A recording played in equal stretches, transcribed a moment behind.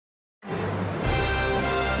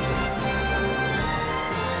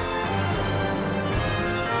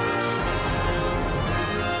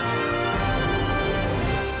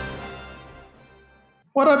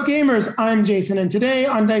What up, gamers? I'm Jason, and today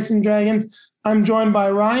on Dice and Dragons, I'm joined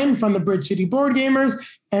by Ryan from the Bridge City Boardgamers,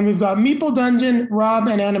 and we've got Meeple Dungeon, Rob,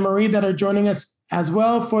 and Anna Marie that are joining us as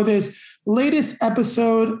well for this latest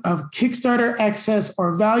episode of Kickstarter Excess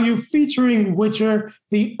or Value featuring Witcher: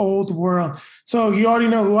 The Old World. So you already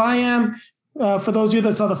know who I am. For those of you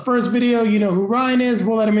that saw the first video, you know who Ryan is.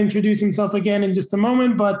 We'll let him introduce himself again in just a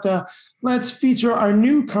moment, but let's feature our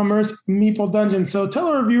newcomers, Meeple Dungeon. So tell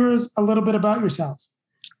our viewers a little bit about yourselves.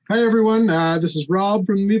 Hi, everyone. This is Rob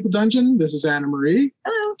from Meeple Dungeon. This is Anna Marie.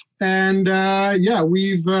 Hello. And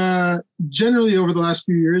we've generally over the last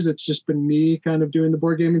few years, it's just been me kind of doing the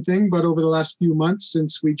board gaming thing. But over the last few months,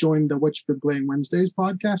 since we joined the What You've Been Playing Wednesdays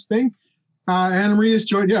podcast thing, Anna Marie has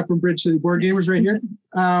joined, from Bridge City Boardgamers right here.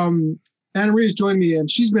 Anna Marie has joined me,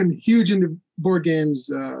 and she's been huge into board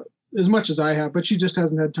games as much as I have, but she just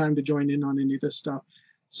hasn't had time to join in on any of this stuff.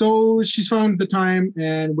 So she's found the time,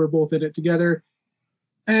 and we're both in it together.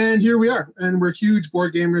 And here we are, and we're huge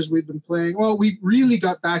board gamers. We've been playing, we really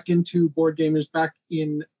got back into board gamers back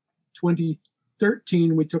in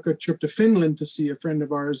 2013. We took a trip to Finland to see a friend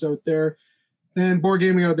of ours out there, and board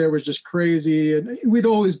gaming out there was just crazy. And we'd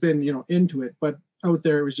always been, into it, but out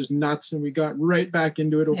there it was just nuts. And we got right back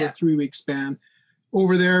into it over a 3-week span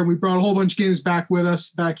over there. We brought a whole bunch of games back with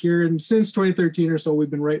us back here. And since 2013 or so,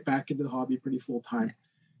 we've been right back into the hobby pretty full time.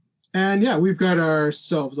 And we've got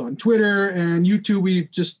ourselves on Twitter and YouTube. We've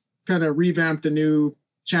just kind of revamped a new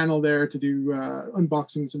channel there to do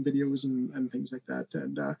unboxings and videos and things like that.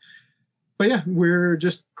 And we're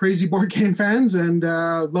just crazy board game fans and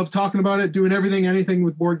love talking about it, doing anything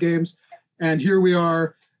with board games. And here we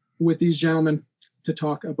are with these gentlemen to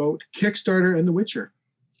talk about Kickstarter and The Witcher.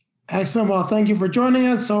 Excellent. Well, thank you for joining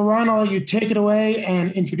us. So, Ron, I'll let you take it away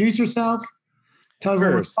and introduce yourself. Tell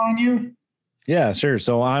everyone where to find you. Yeah, sure.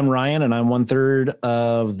 So I'm Ryan, and I'm 1/3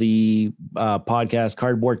 of the podcast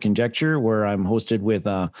Card Board Conjecture, where I'm hosted with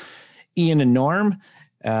Ian and Norm.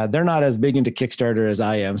 They're not as big into Kickstarter as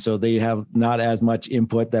I am, so they have not as much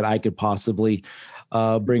input that I could possibly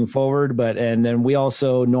bring forward. And then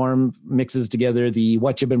Norm mixes together the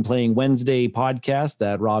What You've Been Playing Wednesday podcast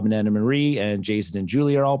that Rob and Anna Marie and Jason and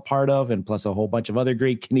Julie are all part of, and plus a whole bunch of other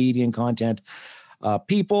great Canadian content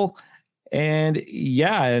people. And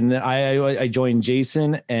I joined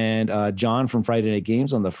Jason and John from Friday Night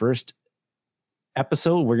Games on the first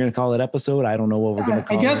episode. We're going to call it episode. I don't know what we're going to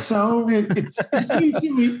call it. I guess so. We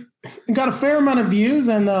got a fair amount of views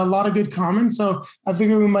and a lot of good comments. So I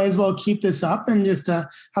figure we might as well keep this up and just have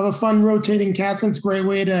a fun rotating cast. It's a great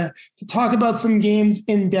way to talk about some games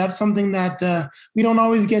in depth, something that we don't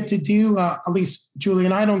always get to do, at least Julie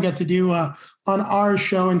and I don't get to do on our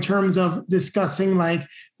show in terms of discussing like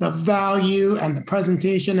the value and the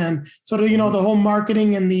presentation and sort of, the whole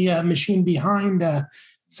marketing and the machine behind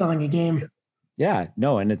selling a game. Yeah,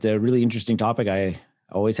 no, and it's a really interesting topic. I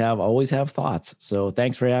always have thoughts. So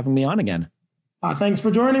thanks for having me on again. Thanks for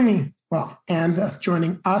joining me. Well, and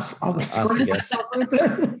joining us. I'll be joining myself right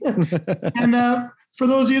there. And for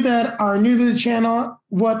those of you that are new to the channel,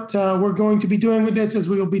 what we're going to be doing with this is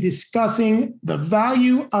we will be discussing the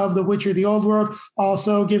value of The Witcher: The Old World,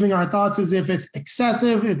 also giving our thoughts as if it's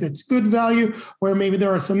excessive, if it's good value, where maybe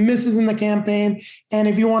there are some misses in the campaign. And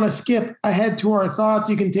if you want to skip ahead to our thoughts,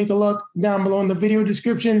 you can take a look down below in the video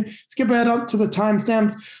description. Skip ahead up to the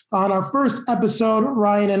timestamps. On our first episode,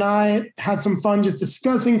 Ryan and I had some fun just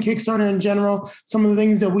discussing Kickstarter in general, some of the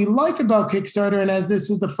things that we like about Kickstarter. And as this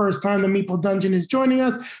is the first time the Meeple Dungeon is joining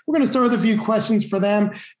us, we're going to start with a few questions for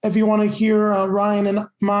them. If you want to hear Ryan and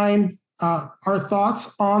mine, our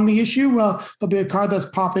thoughts on the issue, well, there'll be a card that's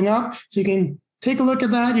popping up. So you can take a look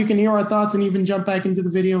at that. You can hear our thoughts and even jump back into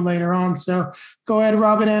the video later on. So go ahead,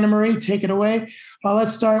 Rob and Anna Marie, take it away.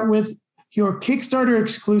 Let's start with your Kickstarter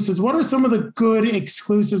exclusives. What are some of the good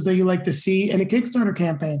exclusives that you like to see in a Kickstarter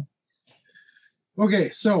campaign? Okay,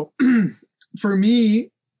 so for me,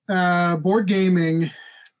 board gaming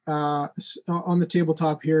on the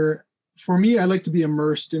tabletop here, for me, I like to be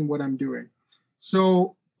immersed in what I'm doing.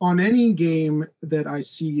 So on any game that I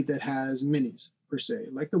see that has minis, per se,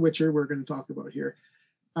 like The Witcher we're going to talk about here,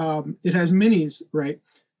 it has minis, right?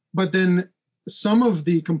 But then some of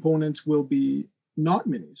the components will be not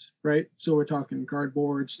minis, right? So we're talking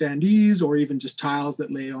cardboard standees or even just tiles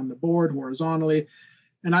that lay on the board horizontally.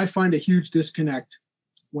 And I find a huge disconnect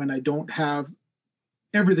when I don't have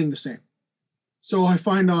everything the same. So I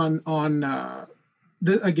find on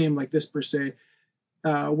a game like this per se,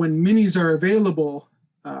 when minis are available,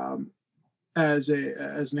 as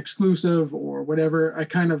an exclusive or whatever, I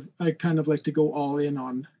kind of like to go all in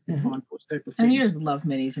on those type of things. And you just love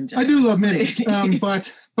minis in general. I do love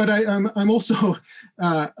minis, but I'm also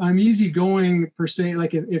I'm easygoing per se.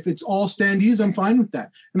 Like if it's all standees, I'm fine with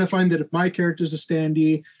that. And I find that if my character's a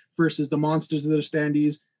standee versus the monsters that are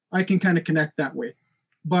standees, I can kind of connect that way.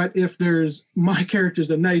 But if there's my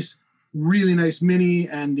character's a really nice mini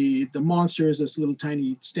and the monster is this little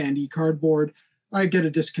tiny standee cardboard, I get a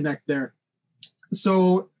disconnect there.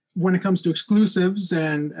 So when it comes to exclusives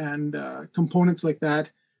and components like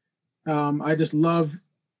that, I just love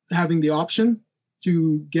having the option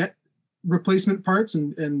to get replacement parts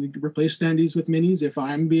and replace standees with minis if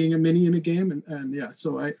I'm being a mini in a game. And yeah,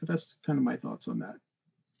 so that's kind of my thoughts on that.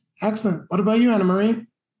 Excellent. What about you, Anna Marie?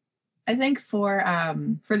 I think for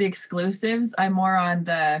the exclusives, I'm more on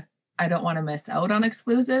the I don't want to miss out on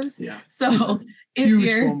exclusives. Yeah. So if huge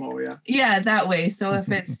you're FOMO, yeah, that way. So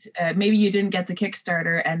if it's maybe you didn't get the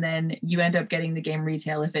Kickstarter and then you end up getting the game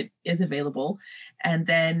retail if it is available, and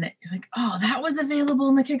then you're like, oh, that was available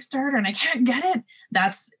in the Kickstarter and I can't get it.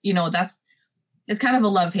 It's kind of a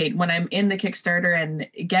love-hate. When I'm in the Kickstarter and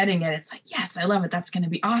getting it, it's like, yes, I love it. That's going to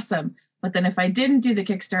be awesome. But then if I didn't do the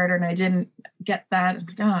Kickstarter and I didn't get that, I'm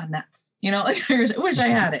like, oh, nuts. Like I wish I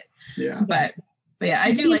had it. Yeah. But yeah,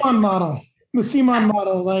 I do like the CMON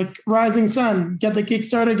model, like Rising Sun. Get the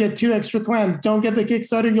Kickstarter, get 2 extra clans. Don't get the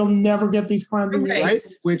Kickstarter, you'll never get these clans in your life.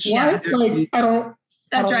 Which what? Like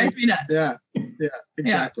that drives me nuts. Yeah,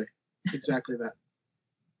 exactly. Yeah. Exactly that.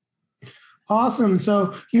 Awesome.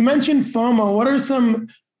 So you mentioned FOMO. What are some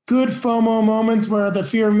good FOMO moments where the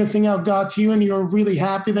fear of missing out got to you and you're really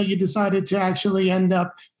happy that you decided to actually end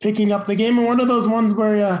up picking up the game? And one of those ones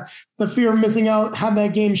where the fear of missing out had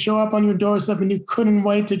that game show up on your doorstep and you couldn't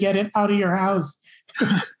wait to get it out of your house?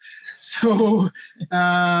 So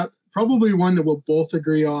probably one that we'll both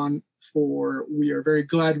agree on we are very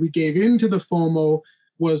glad we gave into the FOMO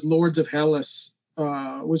was Lords of Hellas.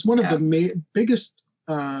 Was one of the biggest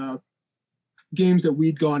games that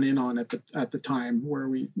we'd gone in on at the time, where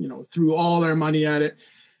we threw all our money at it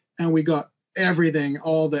and we got everything,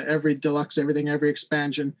 every deluxe, everything, every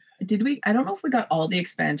expansion. Did we? I don't know if we got all the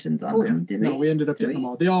expansions on them. Did we? No, we ended up getting them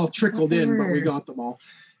all. They all trickled in, but we got them all.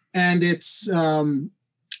 And it's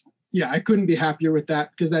I couldn't be happier with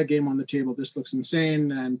that, because that game on the table just looks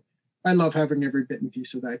insane and I love having every bit and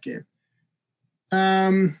piece of that game.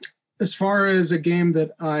 As far as a game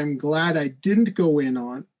that I'm glad I didn't go in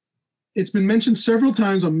on, it's been mentioned several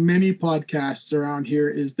times on many podcasts around here,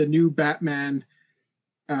 is the new Batman,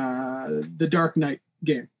 the Dark Knight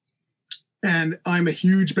game. And I'm a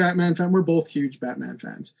huge Batman fan. We're both huge Batman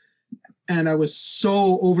fans. And I was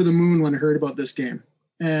so over the moon when I heard about this game.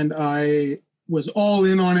 And I was all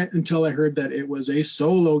in on it until I heard that it was a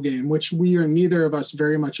solo game, which we are neither of us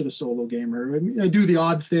very much of a solo gamer. I do the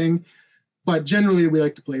odd thing, but generally we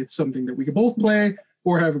like to play something that we can both play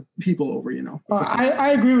or have people over, I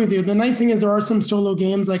agree with you. The nice thing is there are some solo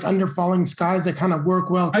games like Under Falling Skies that kind of work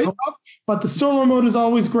well co-op, but the solo mode is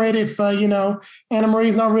always great if, Anna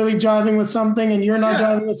Marie's not really jiving with something and you're not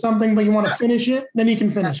jiving with something, but you want to finish it, then you can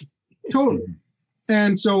finish it. Totally.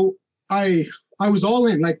 And so I was all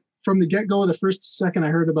in, like from the get-go, the first second I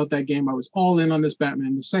heard about that game, I was all in on this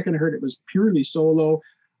Batman. The second I heard it was purely solo,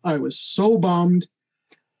 I was so bummed.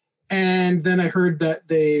 And then I heard that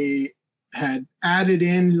they had added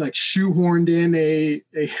in, like shoehorned in a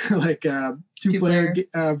two-player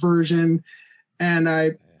version, and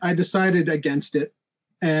I decided against it.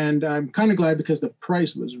 And I'm kind of glad, because the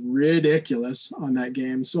price was ridiculous on that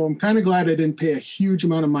game. So I'm kind of glad I didn't pay a huge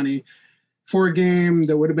amount of money for a game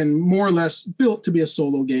that would have been more or less built to be a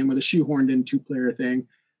solo game with a shoehorned in 2-player thing.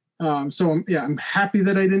 So I'm happy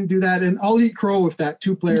that I didn't do that. And I'll eat crow if that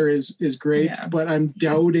 2-player is great, but I'm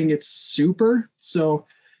doubting it's super. So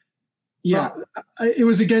it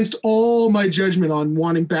was against all my judgment on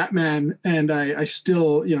wanting Batman, and I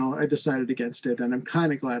still, I decided against it, and I'm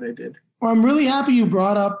kind of glad I did. Well, I'm really happy you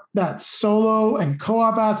brought up that solo and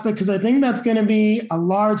co-op aspect, because I think that's going to be a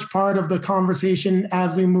large part of the conversation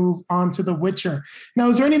as we move on to The Witcher.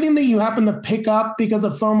 Now, is there anything that you happen to pick up because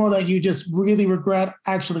of FOMO that you just really regret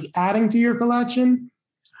actually adding to your collection?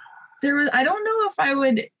 I don't know if I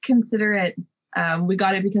would consider it. We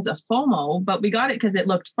got it because of FOMO, but we got it because it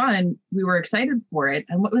looked fun and we were excited for it.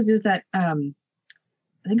 And what was that? I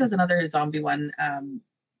think it was another zombie one.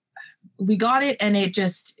 We got it and it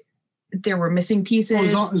just, there were missing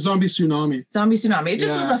pieces. Zombie Tsunami. It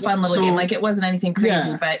just was a fun little game. Like, it wasn't anything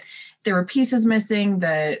crazy, but there were pieces missing,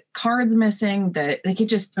 the cards missing,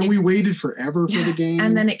 and we waited forever for the game.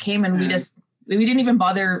 And then it came and we didn't even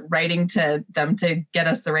bother writing to them to get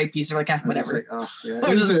us the right piece. Or like, whatever.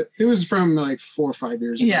 It was from like 4 or 5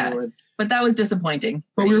 years ago. Yeah, but that was disappointing.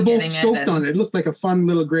 But we were both stoked on it. It looked like a fun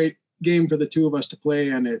little great game for the two of us to play,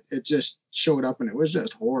 and it just showed up, and it was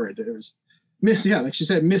just horrid. It was like she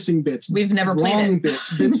said, missing bits. We've never played it.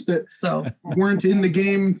 bits that weren't in the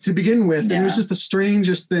game to begin with. And it was just the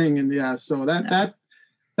strangest thing. And so that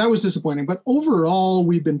was disappointing. But overall,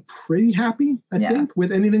 we've been pretty happy, I think,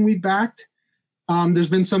 with anything we backed. There's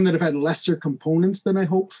been some that have had lesser components than I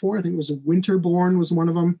hoped for. I think it was Winterborn was one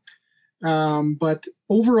of them. But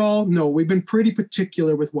overall, no, we've been pretty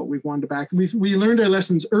particular with what we've wanted to back. We learned our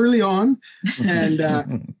lessons early on,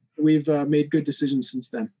 and we've made good decisions since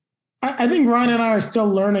then. I think Ryan and I are still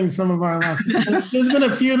learning some of our lessons. There's been a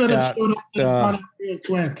few that have showed up that have gone real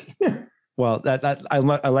quick. Well,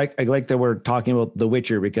 I like that we're talking about The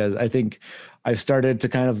Witcher, because I think I've started to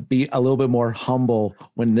kind of be a little bit more humble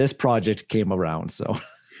when this project came around. So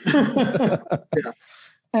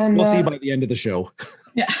and we'll see by the end of the show.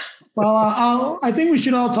 Yeah. Well, I think we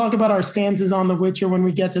should all talk about our stances on The Witcher when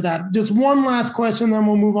we get to that. Just one last question, then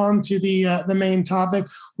we'll move on to the main topic.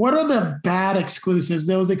 What are the bad exclusives?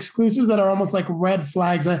 Those exclusives that are almost like red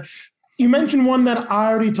flags. You mentioned one that I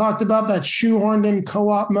already talked about, that shoehorned in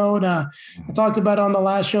co-op mode. I talked about it on the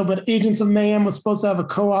last show, but Agents of Mayhem was supposed to have a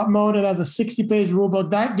co-op mode. It has a 60-page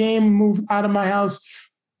rulebook. That game moved out of my house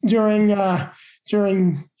during the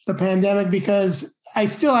pandemic because I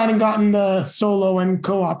still hadn't gotten the solo and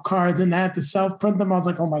co-op cards, and I had to self-print them. I was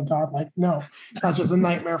like, oh my God, like, no, that's just a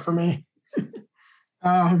nightmare for me.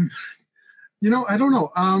 I don't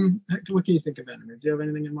know. What can you think of, Andrew? Do you have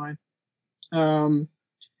anything in mind?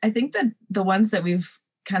 I think that the ones that we've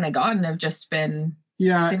kind of gotten have just been,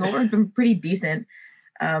 been pretty decent.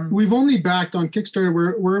 We've only backed on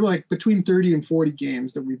Kickstarter. We're like between 30 and 40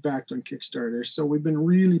 games that we've backed on Kickstarter. So we've been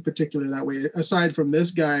really particular that way. Aside from this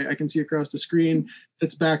guy, I can see across the screen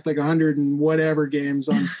that's backed like 100 and whatever games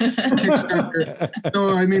on Kickstarter.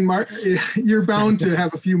 So, I mean, Mark, you're bound to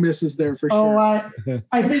have a few misses there for sure. I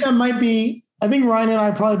think I think Ryan and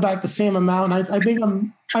I probably backed the same amount. I think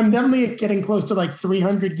I'm definitely getting close to like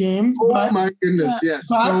 300 games. Oh my goodness, yes.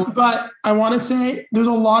 But I want to say there's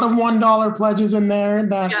a lot of $1 pledges in there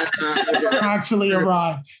that actually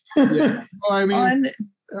arrived. Yeah. Well, I mean,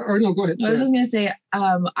 no, go ahead. I was just gonna say,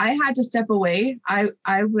 I had to step away. I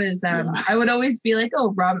was I would always be like,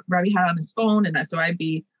 oh, Robbie had it on his phone, and so I'd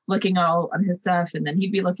be looking all on his stuff, and then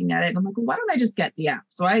he'd be looking at it, and I'm like, well, why don't I just get the app?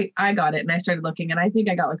 So I got it, and I started looking, and I think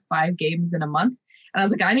I got like 5 games in a month. And I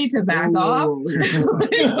was like, I need to back off.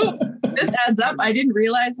 This adds up. I didn't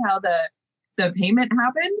realize how the payment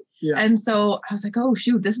happened. Yeah. And so I was like, oh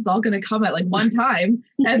shoot, this is all going to come at like one time.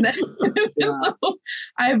 And then so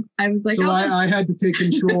I was like, so I had to take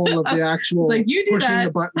control of the actual like, you do pushing that.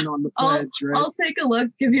 The button on the pledge, right? I'll take a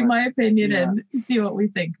look, give you my opinion and see what we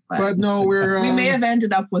think. But no, we may have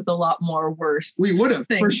ended up with a lot more worse. We would have,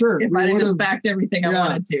 for sure. If I had just backed everything I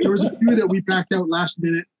wanted to. There was a few that we backed out last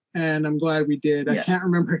minute, and I'm glad we did. I can't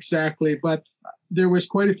remember exactly, but there was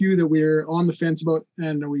quite a few that we were on the fence about,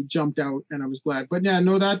 and we jumped out, and I was glad. But yeah,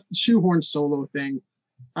 no, that shoehorn solo thing,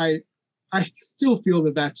 I still feel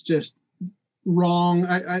that that's just wrong.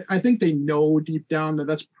 I think they know deep down that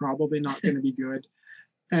that's probably not going to be good,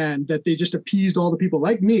 and that they just appeased all the people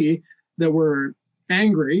like me that were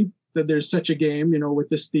angry that there's such a game, with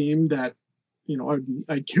this theme that,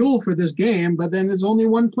 I'd kill for this game, but then there's only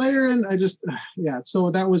one player, and I just,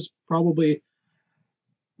 so that was probably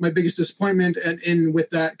my biggest disappointment. And with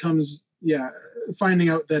that comes, finding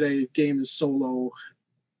out that a game is solo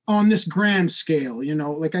on this grand scale,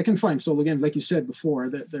 like I can find solo games, like you said before,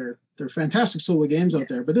 that they're fantastic solo games out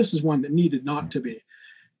there, but this is one that needed not to be.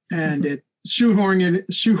 And it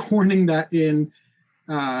shoehorning that in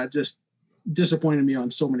just disappointed me on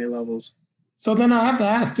so many levels. So then I have to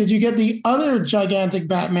ask, did you get the other gigantic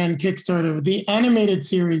Batman Kickstarter, the animated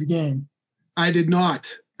series game? I did not.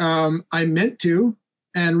 I meant to,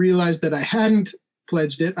 and realized that I hadn't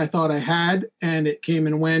pledged it. I thought I had, and it came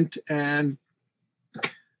and went, and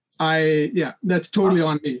that's totally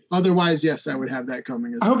on me. Otherwise, yes, I would have that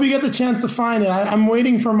coming. I hope you get the chance to find it. I'm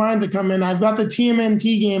waiting for mine to come in. I've got the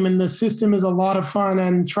TMNT game, and the system is a lot of fun,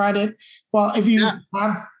 and tried it. Well, have you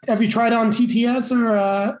tried it on TTS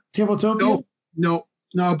or Tabletopia? No.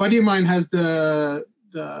 A buddy of mine has the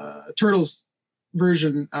Turtles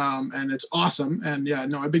version, and it's awesome. And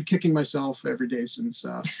I've been kicking myself every day since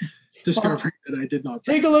discovering that I did not.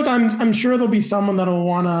 Take a look. I'm sure there'll be someone that'll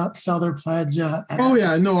want to sell their pledge.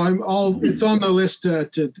 It's on the list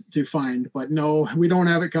to find, but no, we don't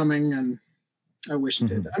have it coming, and I wish it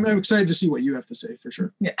did. I'm excited to see what you have to say for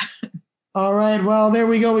sure. Yeah. All right. Well, there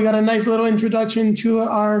we go. We got a nice little introduction to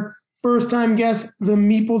our first-time guest, the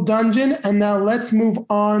Meeple Dungeon. And now let's move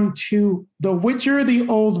on to The Witcher, The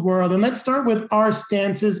Old World. And let's start with our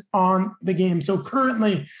stances on the game. So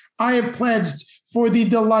currently, I have pledged for the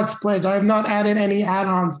deluxe pledge. I have not added any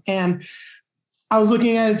add-ons. And I was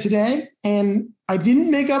looking at it today, and I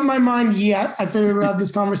didn't make up my mind yet. I figured we'd have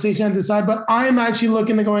this conversation and decide, but I am actually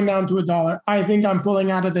looking to going down to $1. I think I'm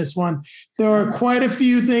pulling out of this one. There are quite a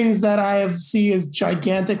few things that I see as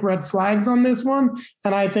gigantic red flags on this one,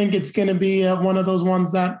 and I think it's going to be one of those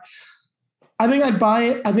ones that I think I'd buy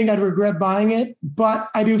it. I think I'd regret buying it, but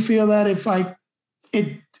I do feel that if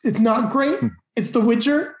it's not great, it's The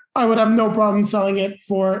Witcher, I would have no problem selling it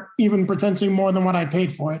for even potentially more than what I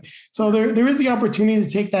paid for it. So there is the opportunity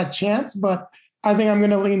to take that chance, but I think I'm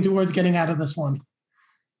going to lean towards getting out of this one.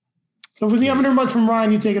 So for the $100 from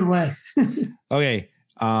Ryan, you take it away. Okay.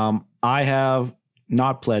 I have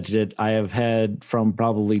not pledged it. I have had from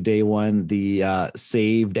probably day one the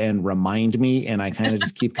saved and remind me, and I kind of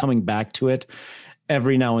just keep coming back to it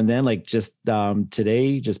every now and then. Like just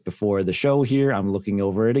today, just before the show here, I'm looking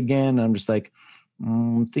over it again. I'm just like,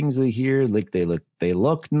 things here, like they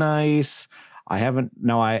look nice.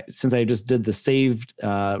 Since I just did the saved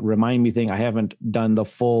remind me thing, I haven't done the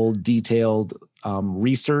full detailed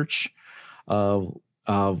research of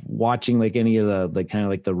watching like any of the kind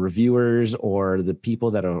of like the reviewers or the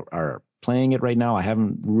people that are playing it right now. I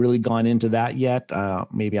haven't really gone into that yet.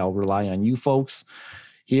 Maybe I'll rely on you folks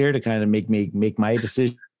here to kind of make my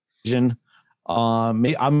decision.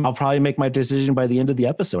 I'll probably make my decision by the end of the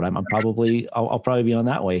episode. I'll probably be on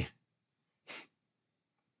that way.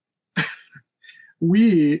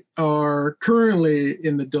 We are currently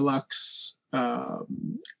in the deluxe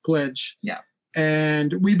pledge. Yeah.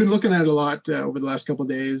 And we've been looking at it a lot over the last couple of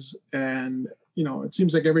days. And, it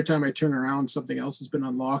seems like every time I turn around, something else has been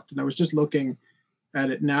unlocked. And I was just looking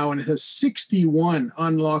at it now, and it has 61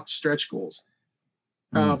 unlocked stretch goals.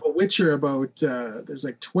 A Witcher, there's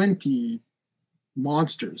like 20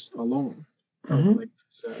 monsters alone. Like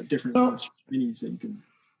different monsters, minis that you can.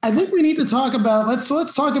 I think we need to talk about let's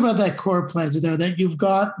talk about that core pledge there, that you've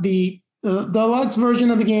got the deluxe version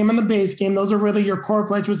of the game and the base game. Those are really your core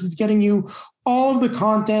pledge, which is getting you all of the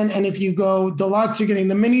content. And if you go deluxe, you're getting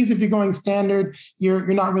the minis. If you're going standard, you're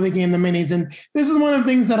not really getting the minis. And this is one of the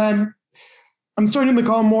things that I'm starting to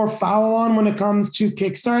call more foul on when it comes to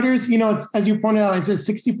Kickstarters. It's, as you pointed out, it says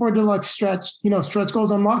 64 deluxe stretch goals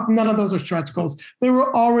unlocked. None of those are stretch goals. They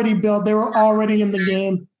were already built. They were already in the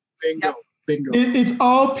game. Bingo. It's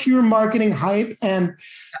all pure marketing hype. And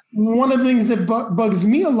one of the things that bugs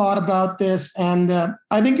me a lot about this, and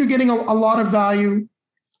I think you're getting a lot of value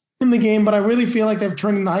in the game, but I really feel like they've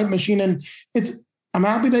turned the hype machine. And I'm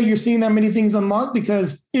happy that you're seeing that many things unlocked,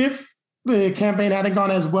 because if the campaign hadn't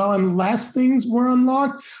gone as well and less things were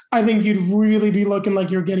unlocked, I think you'd really be looking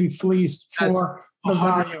like you're getting fleeced for the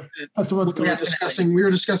value. That's what's going on. We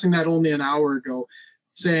were discussing that only an hour ago,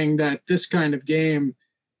 saying that this kind of game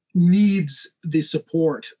needs the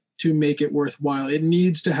support to make it worthwhile. It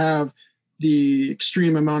needs to have the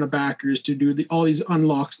extreme amount of backers to do all these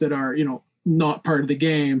unlocks that are, not part of the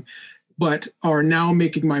game, but are now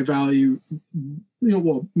making my value,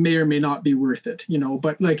 may or may not be worth it,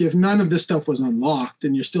 but like if none of this stuff was unlocked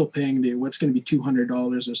and you're still paying what's going to be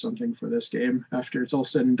 $200 or something for this game after it's all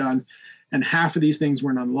said and done, and half of these things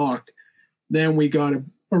weren't unlocked, then we got a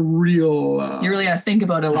real you really got to think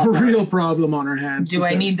about it a real problem on our hands. Do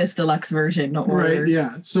I need this deluxe version? Right.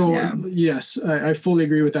 Yeah. So yes, I fully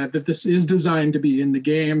agree with that this is designed to be in the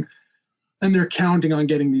game, and they're counting on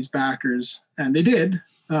getting these backers, and they did.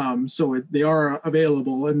 So they are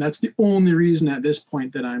available, and that's the only reason at this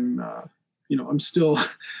point that I'm still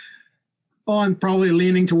on probably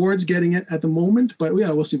leaning towards getting it at the moment. But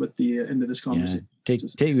yeah, we'll see what the end of this conversation.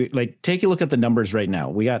 Take a look at the numbers right now.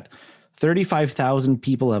 We got 35,000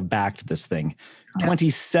 people have backed this thing.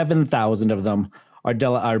 27,000 of them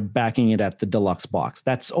are backing it at the deluxe box.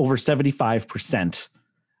 That's over 75%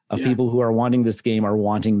 of people who are wanting this game are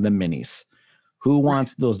wanting the minis. Who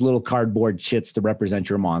wants those little cardboard chits to represent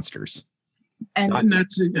your monsters? And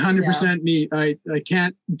that's 100% me. I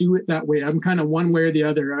can't do it that way. I'm kind of one way or the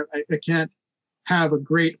other. I can't have a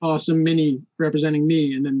great, awesome mini representing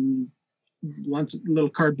me and then lots of little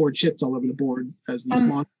cardboard chits all over the board as these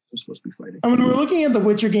monsters are supposed to be fighting. And when we're looking at the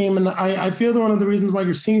Witcher game, and I feel that one of the reasons why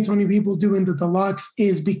you're seeing so many people doing the deluxe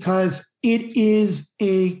is because it is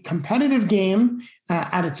a competitive game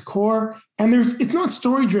at its core. And it's not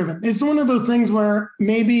story driven. It's one of those things where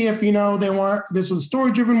maybe if, this was a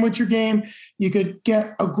story driven Witcher game, you could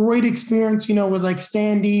get a great experience, with like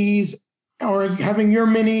standees or having your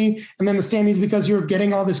mini and then the standees because you're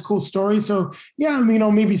getting all this cool story. So yeah,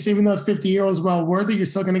 maybe saving that 50 euros is well worth it. You're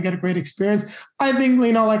still going to get a great experience. I think,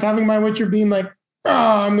 like having my Witcher being like,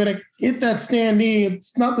 oh, I'm going to hit that standee.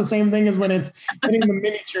 It's not the same thing as when it's hitting the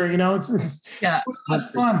miniature, it's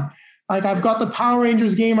fun. Like I've got the Power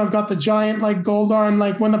Rangers game. I've got the giant like Goldar, and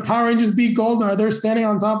like when the Power Rangers beat Goldar, they're standing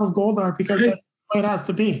on top of Goldar because that's the way it has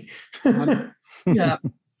to be. Yeah.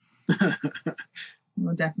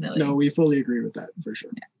 Well, definitely. No, we fully agree with that for sure.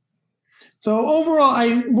 Yeah. So overall,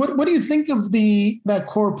 what do you think of that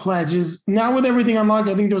core pledge? Is now with everything unlocked,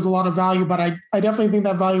 I think there was a lot of value, but I definitely think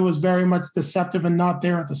that value was very much deceptive and not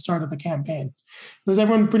there at the start of the campaign. Does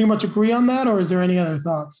everyone pretty much agree on that, or is there any other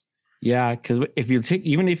thoughts? Yeah, because if you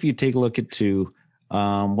take a look at two,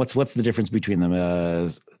 what's the difference between them?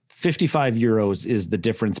 55 euros is the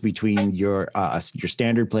difference between your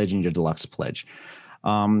standard pledge and your deluxe pledge.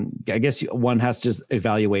 I guess one has to just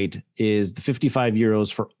evaluate, is the 55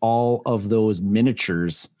 euros for all of those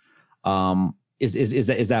miniatures, is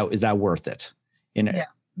that worth it?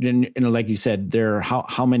 And like you said,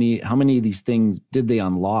 how many of these things did they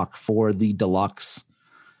unlock for the deluxe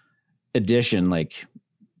edition? Like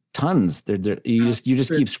tons. You just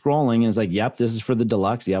keep scrolling and it's like, yep, this is for the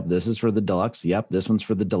deluxe. Yep, this is for the deluxe. Yep, this one's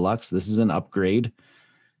for the deluxe. This is an upgrade.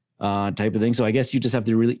 Type of thing. So I guess you just have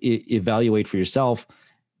to really evaluate for yourself.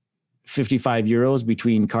 55 euros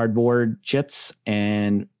between cardboard chits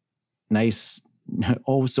and nice,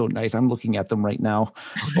 oh so nice. I'm looking at them right now.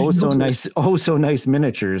 Oh so nice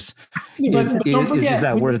miniatures. But don't forget, is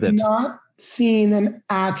that worth it? Not seen an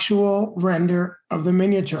actual render of the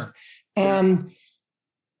miniature, and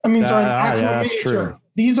an actual miniature. True.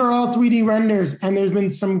 These are all 3D renders, and there's been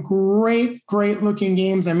some great looking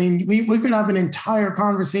games. I mean, we could have an entire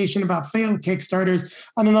conversation about failed Kickstarters.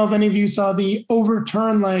 I don't know if any of you saw the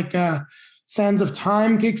Overturn, Sands of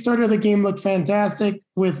Time Kickstarter. The game looked fantastic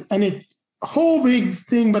a whole big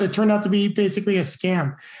thing, but it turned out to be basically a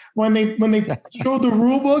scam. When they showed the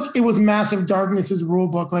rule book, it was Massive Darkness's rule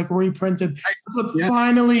book, like reprinted.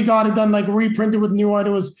 Finally got it done, like reprinted with new art.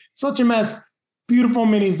 It was such a mess. Beautiful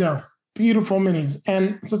minis, though. Beautiful minis,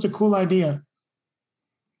 and such a cool idea.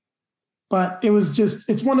 But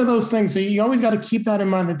it's one of those things. So you always got to keep that in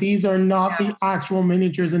mind, that these are not the actual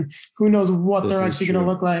miniatures, and who knows what they're actually going to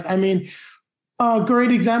look like. I mean, a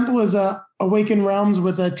great example is Awakened Realms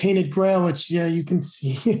with a Tainted Grail, which you can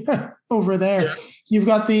see over there. Yeah. You've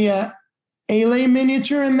got the Ailey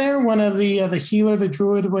miniature in there, one of the healer, the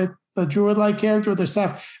druid with the druid-like character with their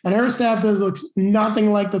staff, and her staff looks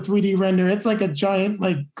nothing like the 3D render. It's like a giant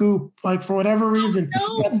goop. Like for whatever reason,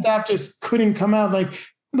 that staff just couldn't come out. Like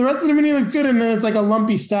the rest of the mini looks good, and then it's like a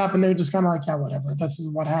lumpy staff, and they're just kind of like, yeah, whatever. This is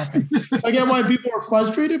what happened. I get why people are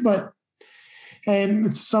frustrated,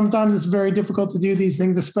 and sometimes it's very difficult to do these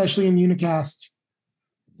things, especially in unicast.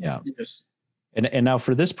 Yeah. Yes. And now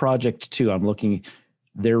for this project too, I'm looking.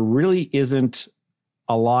 There really isn't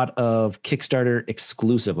a lot of Kickstarter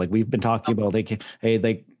exclusive. Like we've been talking about,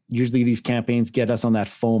 usually these campaigns get us on that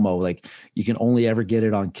FOMO. Like you can only ever get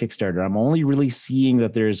it on Kickstarter. I'm only really seeing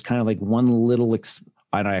that there's kind of like one little,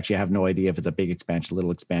 I have no idea if it's a big expansion,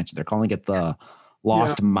 little expansion. They're calling it the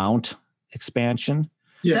Lost Mount expansion.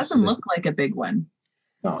 Yes. It doesn't look like a big one.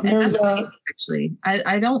 No, there's actually,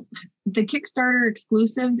 I don't, the Kickstarter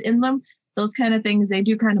exclusives in them, those kind of things, they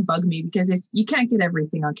do kind of bug me, because if you can't get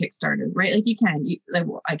everything on Kickstarter, right? Like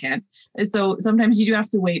I can't. So sometimes you do have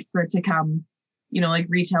to wait for it to come, like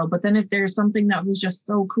retail. But then if there's something that was just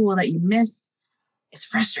so cool that you missed, it's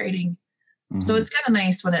frustrating. Mm-hmm. So it's kind of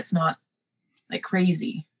nice when it's not like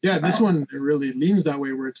crazy. Yeah, this one really leans that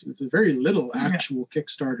way, where it's a very little actual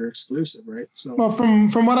Kickstarter exclusive, right? So, well,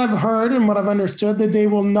 from what I've heard and what I've understood, that they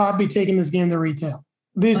will not be taking this game to retail.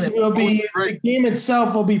 The game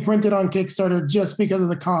itself will be printed on Kickstarter just because of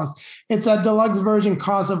the cost. It's a deluxe version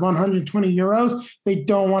cost of 120 euros. They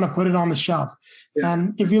don't want to put it on the shelf. Yeah.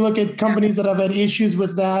 And if you look at companies that have had issues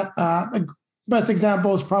with that, the best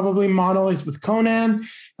example is probably Monolith with Conan.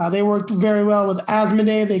 They worked very well with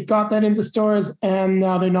Asmodee. They got that into stores, and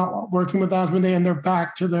now they're not working with Asmodee, and they're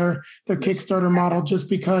back to their Kickstarter model just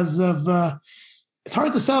because of it's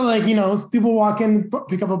hard to sell. People walk in,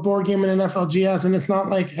 pick up a board game in an FLGS, and it's not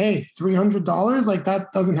like, hey, $300. Like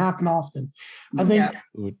that doesn't happen often. I think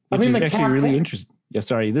this is actually really interesting. Yeah,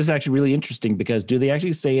 sorry. This is actually really interesting, because do they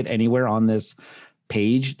actually say it anywhere on this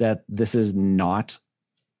page that this is not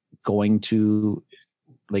going to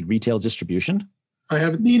retail distribution?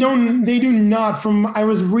 They do not. I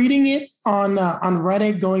was reading it on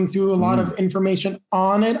Reddit, going through a lot of information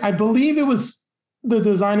on it. I believe it was the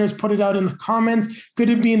designers put it out in the comments. Could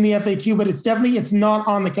it be in the FAQ? But it's not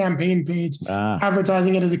on the campaign page,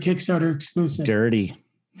 advertising it as a Kickstarter exclusive. Dirty.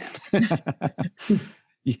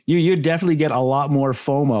 You definitely get a lot more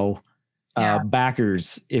FOMO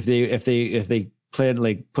backers if they play it,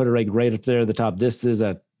 like put it like right up there at the top. This is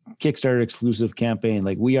a Kickstarter exclusive campaign.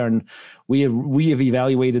 Like we have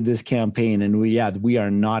evaluated this campaign, and we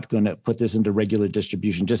are not going to put this into regular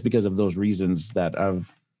distribution just because of those reasons that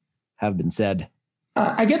have been said.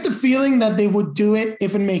 I get the feeling that they would do it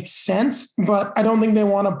if it makes sense, but I don't think they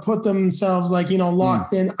want to put themselves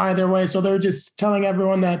locked in either way. So they're just telling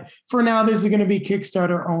everyone that for now, this is going to be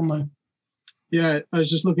Kickstarter only. Yeah, I was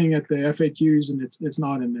just looking at the FAQs and it's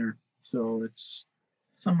not in there. So it's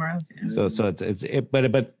somewhere else. Yeah. So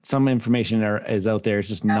but some information is out there. It's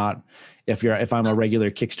just not if I'm a regular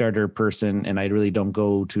Kickstarter person and I really don't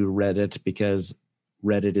go to Reddit because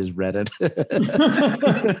Reddit is Reddit.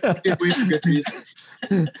 Good reason.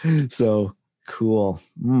 So cool.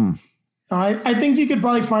 I think you could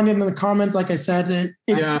probably find it in the comments. Like I said,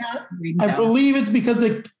 I believe it's because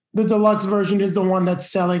the deluxe version is the one that's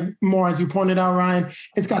selling more, as you pointed out, Ryan.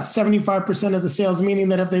 It's got 75% of the sales, meaning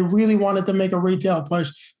that if they really wanted to make a retail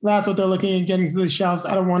push, that's what they're looking at getting to the shelves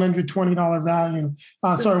at a $120 value.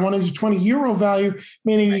 120 euro value,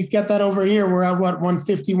 meaning you get that over here. We're at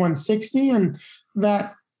 150, 160, and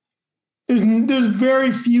that there's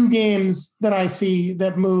very few games that I see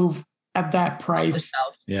that move at that price.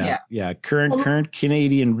 Yeah. Current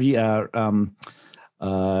Canadian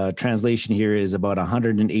translation here is about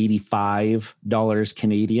 $185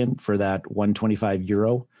 Canadian for that 125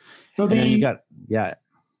 euro. So then you got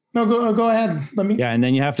No, go ahead. And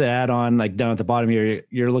then you have to add on, like down at the bottom here,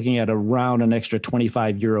 you're looking at around an extra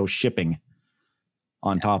 25 euro shipping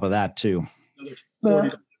on top of that too.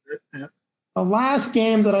 The last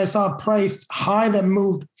games that I saw priced high that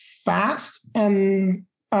moved fast, and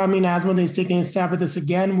I mean, Asmodee's taking a stab at this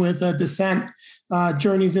again with Descent,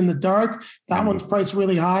 Journeys in the Dark. That one's priced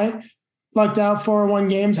really high. Lucked Out 401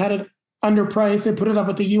 Games had it underpriced. They put it up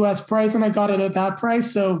at the US price, and I got it at that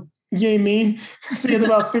price. So yay me. Saved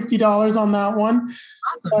about $50 on that one.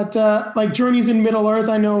 Awesome. But like Journeys in Middle Earth,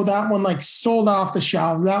 I know that one like sold off the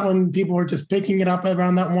shelves. That one, people were just picking it up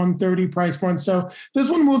around that 130 price point. So this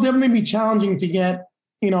one will definitely be challenging to get,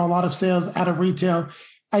 a lot of sales out of retail.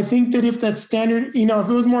 I think that if that standard, if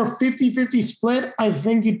it was more 50-50 split, I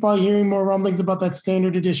think you'd probably hearing more rumblings about that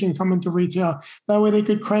standard edition coming to retail. That way they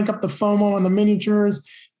could crank up the FOMO on the miniatures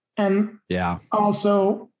and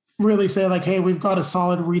also really say like, hey, we've got a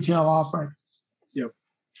solid retail offering. Yep.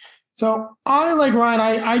 So I, like Ryan,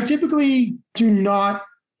 I typically do not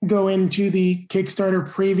go into the Kickstarter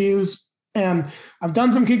previews, and I've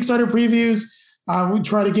done some Kickstarter previews. I would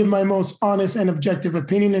try to give my most honest and objective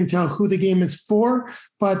opinion and tell who the game is for.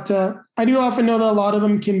 But I do often know that a lot of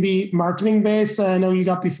them can be marketing based. I know you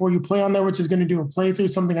got Before You Play on there, which is going to do a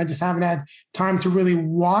playthrough, something I just haven't had time to really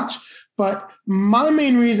watch. But my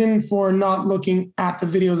main reason for not looking at the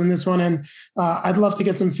videos in this one, and I'd love to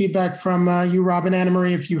get some feedback from you, Rob and Anna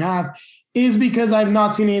Marie, if you have, is because I've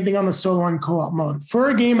not seen anything on the solo and co-op mode. For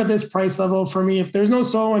a game at this price level, for me, if there's no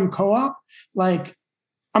solo and co-op, like,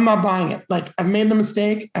 I'm not buying it. Like, I've made the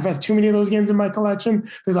mistake. I've had too many of those games in my collection.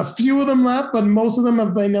 There's a few of them left, but most of them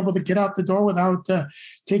have been able to get out the door without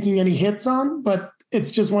taking any hits on. But it's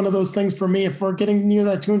just one of those things for me. If we're getting near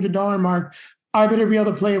that $200 mark, I better be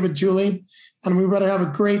able to play it with Julie, and we better have a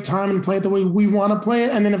great time and play it the way we want to play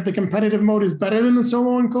it. And then if the competitive mode is better than the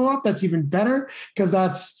solo and co-op, that's even better, because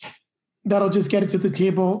that'll just get it to the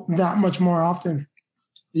table that much more often.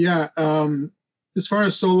 Yeah. As far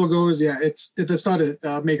as solo goes, that's not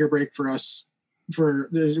a make or break for us.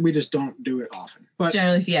 We just don't do it often. But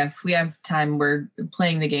generally, if we have time, we're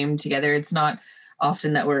playing the game together. It's not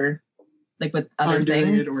often that we're like with other I'm things.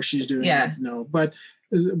 doing it or she's doing it. No, but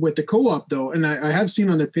with the co-op though, and I have seen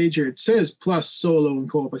on their page here, it says plus solo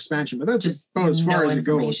and co-op expansion, but that's just about as far as it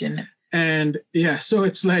goes. And so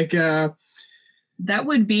it's like that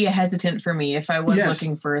would be a hesitant for me if I was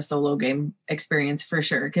looking for a solo game experience, for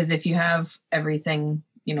sure. Because if you have everything,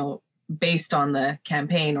 based on the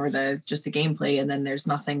campaign or just the gameplay, and then there's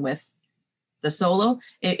nothing with the solo,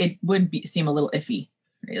 it would seem a little iffy.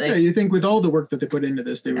 Right? Like, you think with all the work that they put into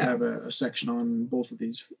this, they would have a section on both of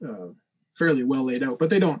these fairly well laid out,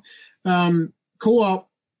 but they don't. Co-op,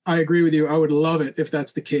 I agree with you. I would love it if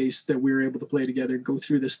that's the case, that we were able to play together, go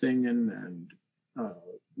through this thing and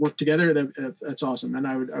work together. That's awesome, and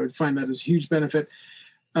I would find that as a huge benefit.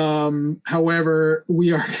 However,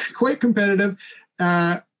 we are quite competitive,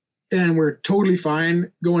 and we're totally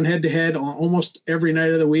fine going head to head on almost every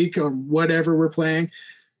night of the week on whatever we're playing.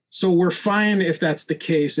 So we're fine if that's the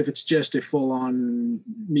case, if it's just a full on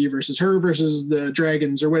me versus her versus the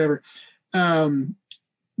dragons or whatever.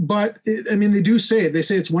 But they do say it. They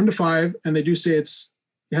say it's 1 to 5, and they do say it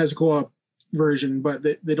has a co-op version, but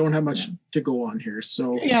they don't have much to go on here.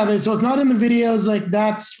 So so it's not in the videos. Like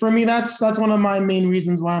that's for me, that's one of my main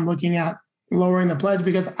reasons why I'm looking at lowering the pledge,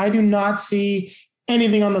 because I do not see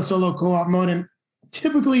anything on the solo co-op mode. And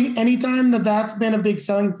typically anytime that's been a big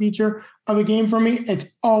selling feature of a game for me, it's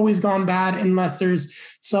always gone bad unless there's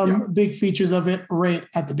some big features of it right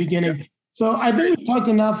at the beginning. Yeah. So I think we've talked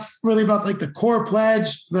enough really about like the core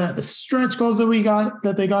pledge, the stretch goals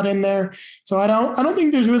that they got in there. So I don't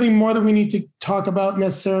think there's really more that we need to talk about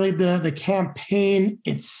necessarily the campaign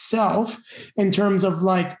itself in terms of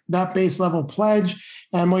like that base level pledge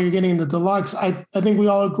and what you're getting in the deluxe. I think we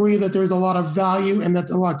all agree that there's a lot of value in that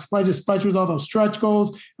deluxe pledge, especially with all those stretch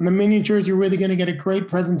goals and the miniatures. You're really going to get a great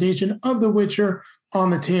presentation of The Witcher on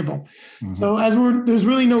the table. Mm-hmm. So there's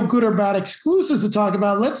really no good or bad exclusives to talk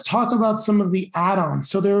about. Let's talk about some of the add-ons.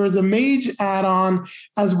 So there was the Mage add-on,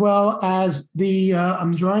 as well as the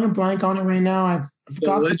I'm drawing a blank on it right now. I've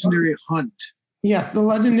got the Legendary Hunt. Yes, the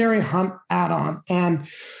Legendary Hunt add-on. And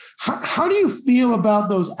how do you feel about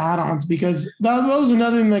those add-ons? Because that was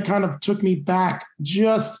another thing that kind of took me back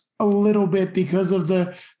just a little bit because of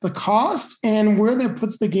the cost and where that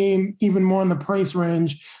puts the game even more in the price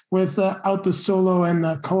range without the solo and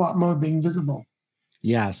the co-op mode being visible.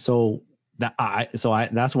 Yeah, so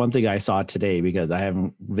that's one thing I saw today, because I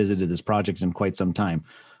haven't visited this project in quite some time.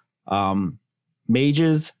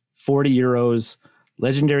 Mages, 40 euros,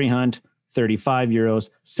 Legendary Hunt, 35 euros,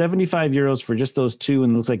 75 euros for just those two,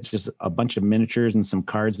 and it looks like just a bunch of miniatures and some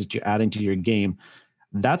cards that you're adding to your game.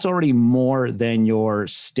 That's already more than your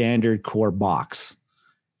standard core box.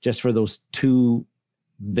 Just for those two,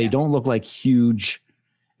 they don't look like huge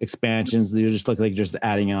expansions. They just look like just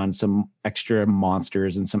adding on some extra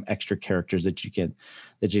monsters and some extra characters that you can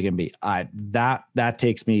be. That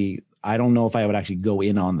takes me. I don't know if I would actually go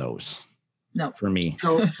in on those. No, for me.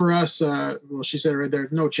 So for us, she said right there,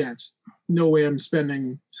 no chance. No way I'm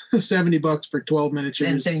spending $70 for 12 miniatures.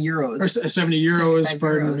 And 70 euros. Or 70 euros,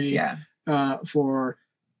 pardon me. Yeah. For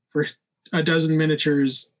a dozen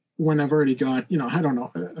miniatures when I've already got, I don't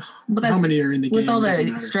know how many are in the game. With all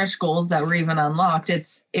the stretch goals that were even unlocked,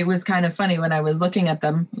 it was kind of funny when I was looking at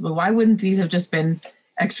them. Why wouldn't these have just been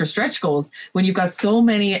extra stretch goals when you've got so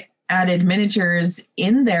many added miniatures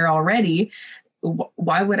in there already?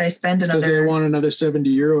 Why would I spend another? Because they want another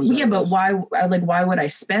 70 euros. Yeah, but why would I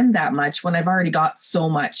spend that much when I've already got so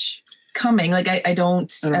much coming? Like I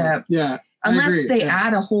don't. Unless they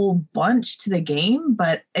add a whole bunch to the game,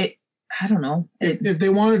 but I don't know. If they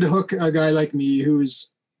wanted to hook a guy like me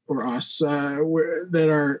or us that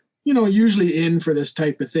are, usually in for this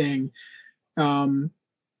type of thing, even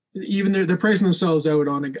they're pricing themselves out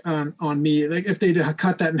on me. Like if they'd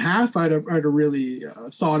cut that in half, I'd have really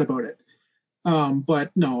thought about it. But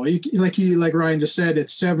no, like Ryan just said,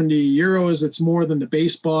 it's 70 euros. It's more than the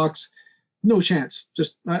base box. No chance.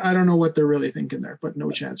 Just I don't know what they're really thinking there, but no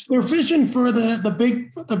chance. They're fishing for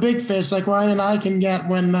the big fish, like Ryan and I can get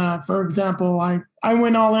when, for example, I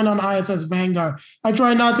went all in on ISS Vanguard. I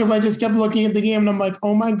tried not to, but I just kept looking at the game and I'm like,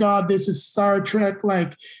 oh my God, this is Star Trek.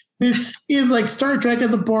 Like this is like Star Trek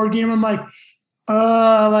as a board game. I'm like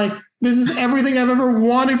this is everything I've ever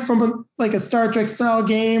wanted from a Star Trek style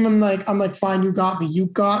game. And I'm like, fine, you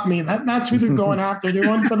got me. That's who they're going after. They're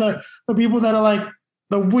going for the people that are like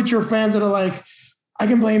the Witcher fans that are like, I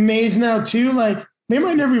can play Mage now too. Like they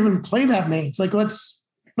might never even play that Mage. That's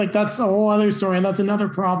a whole other story. And that's another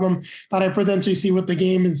problem that I potentially see with the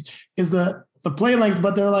game is the play length.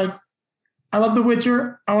 But they're like, I love The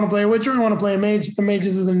Witcher. I want to play a Witcher. I want to play a Mage. The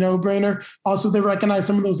Mages is a no-brainer. Also, they recognize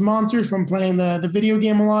some of those monsters from playing the video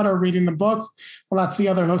game a lot or reading the books. Well, that's the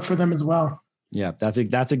other hook for them as well. Yeah, that's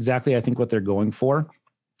exactly, I think, what they're going for.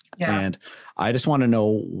 Yeah. And I just want to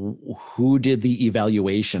know who did the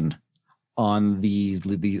evaluation on these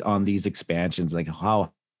expansions. Like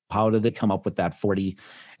how did they come up with that $40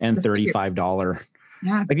 and $35?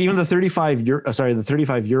 Yeah. Like even the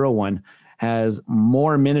 35 euro one has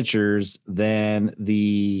more miniatures than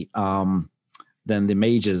the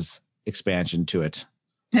Mages expansion to it.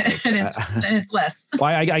 and it's less. Well,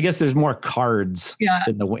 I guess there's more cards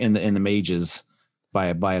in the Mages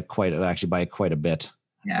by quite a bit.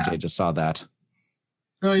 Yeah, I just saw that.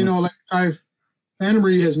 Well, Anna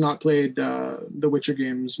Marie has not played the Witcher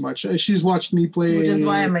games much. She's watched me play, which is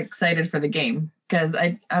why I'm excited for the game, because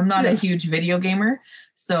I'm not a huge video gamer,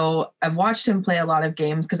 so I've watched him play a lot of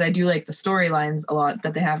games because I do like the storylines a lot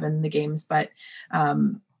that they have in the games. But I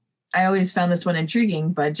always found this one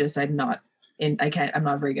intriguing, but just I'm not I'm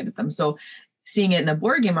not very good at them. So seeing it in a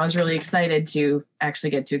board game, I was really excited to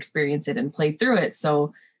actually get to experience it and play through it.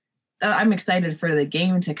 So I'm excited for the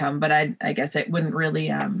game to come, but I guess it wouldn't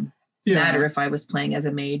really matter if I was playing as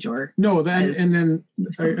a mage or no. Then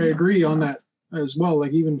I agree on that as well.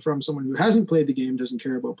 Like even from someone who hasn't played the game, doesn't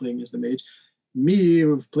care about playing as the mage. Me,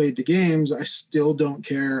 who've played the games, I still don't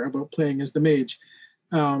care about playing as the mage.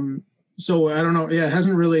 So I don't know. Yeah, it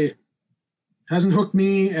hasn't hooked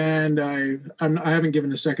me, and I haven't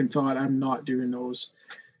given a second thought. I'm not doing those.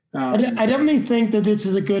 I definitely think that this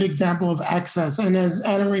is a good example of excess. And as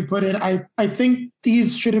Anna-Marie put it, I think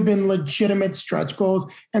these should have been legitimate stretch goals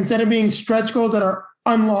instead of being stretch goals that are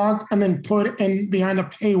unlocked and then put in behind a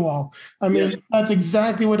paywall. I mean, That's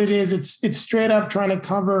exactly what it is. It's straight up trying to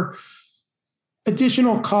cover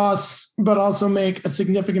additional costs, but also make a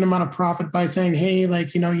significant amount of profit by saying, hey,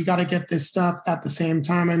 like, you got to get this stuff at the same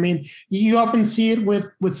time. I mean, you often see it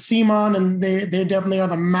with CMON, and they definitely are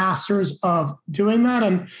the masters of doing that.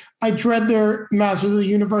 And I dread their Masters of the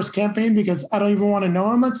Universe campaign because I don't even want to know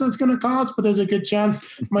how much that's going to cost, but there's a good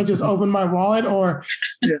chance I might just open my wallet. Or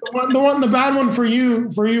the bad one for you,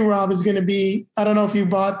 Rob, is going to be, I don't know if you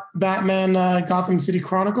bought Batman Gotham City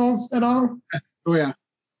Chronicles at all. Oh yeah.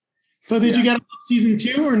 So did you get season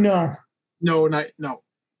 2 or no? No.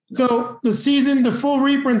 So the full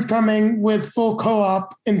reprint's coming with full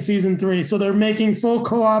co-op in season 3. So they're making full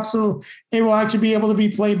co-op, so it will actually be able to be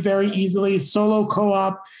played very easily, solo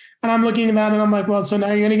co-op. And I'm looking at that and I'm like, well, so now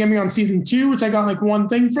you're going to get me on season 2, which I got like one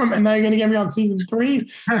thing from, and now you're going to get me on season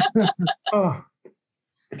 3.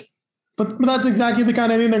 But that's exactly the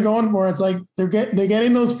kind of thing they're going for. It's like they're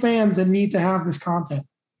getting those fans that need to have this content.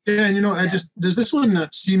 Yeah, and does this one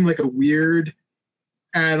not seem like a weird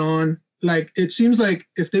add-on? Like it seems like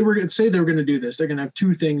if they were going to say they were going to do this, they're going to have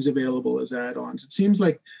 2 things available as add-ons. It seems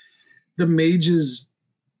like the mages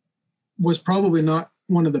was probably not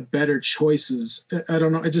one of the better choices. I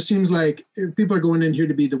don't know. It just seems like if people are going in here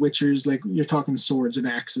to be the Witchers, like you're talking swords and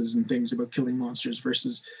axes and things about killing monsters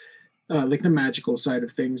versus like the magical side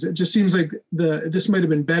of things. It just seems like this might have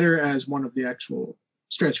been better as one of the actual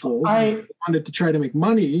stretch goals. I wanted to try to make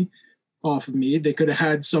money off of me. They could have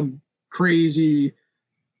had some crazy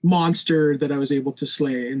monster that I was able to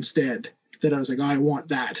slay instead. That I was like, oh, I want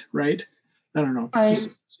that, right? I don't know.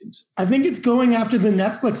 I think it's going after the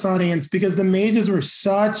Netflix audience because the mages were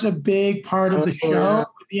such a big part of the show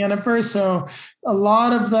with the Yennefer. So a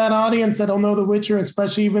lot of that audience that'll know The Witcher,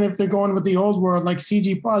 especially even if they're going with the old world, like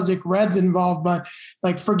CG Project Red's involved, but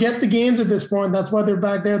like forget the games at this point. That's why they're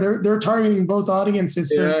back there. They're targeting both audiences.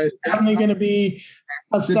 So definitely going to be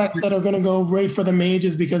a sect that are going to go right for the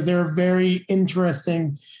mages because they're very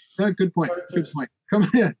interesting. Good point. Good point.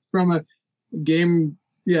 From a game.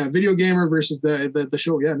 Yeah, video gamer versus the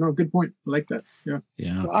show. Yeah, no, good point. I like that.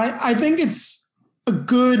 Yeah. I think it's a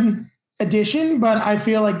good addition, but I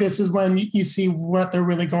feel like this is when you see what they're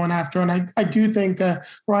really going after. And I do think that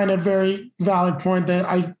Ryan had a very valid point that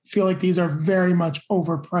I feel like these are very much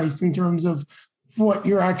overpriced in terms of what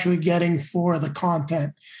you're actually getting for the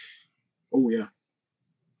content. Oh, yeah.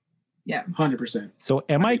 Yeah. 100%. So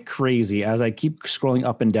am I crazy as I keep scrolling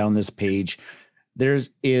up and down this page? There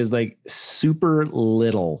is like super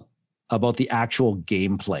little about the actual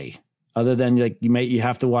gameplay other than like you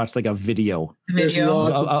have to watch like a video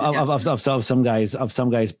of some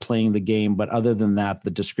guys playing the game. But other than that,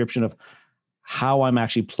 the description of how I'm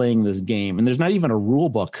actually playing this game, and there's not even a rule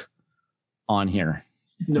book on here.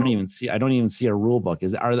 No. I don't even see a rule book.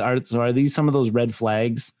 Are these some of those red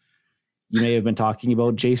flags you may have been talking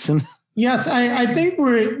about, Jason? Yes, I think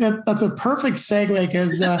that's a perfect segue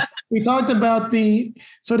because we talked about the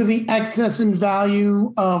sort of the excess in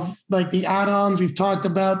value of like the add-ons. We've talked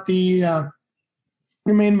about the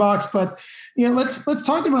main box, but let's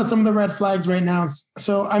talk about some of the red flags right now.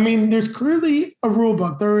 So, I mean, there's clearly a rule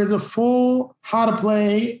book. There is a full how to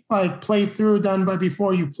play, like playthrough done by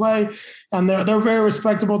before you play, and they're very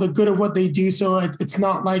respectable. They're good at what they do. So it's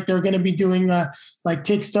not like they're going to be doing like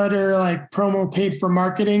Kickstarter, like promo paid for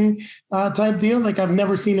marketing type deal. Like I've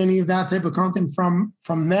never seen any of that type of content from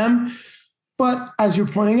them. But as you're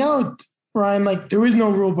pointing out, Ryan, like there is no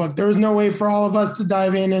rule book. There is no way for all of us to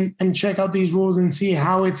dive in and check out these rules and see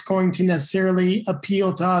how it's going to necessarily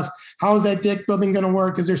appeal to us. How is that deck building going to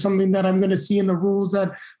work? Is there something that I'm going to see in the rules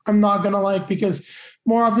that I'm not going to like? Because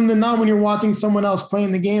more often than not, when you're watching someone else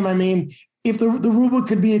playing the game, I mean, if the rule book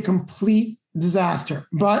could be a complete disaster,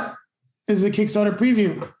 but this is a Kickstarter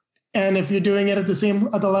preview. And if you're doing it at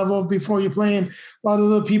the level of before you play, and a lot of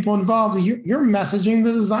the people involved, you're messaging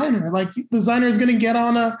the designer. Like the designer is going to get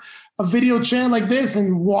on a a video chat like this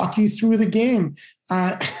and walk you through the game.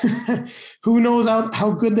 Who knows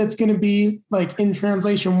how good that's going to be like in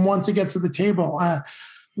translation once it gets to the table.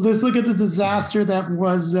 Let's look at the disaster that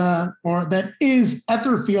was or that is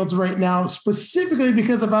Etherfields right now, specifically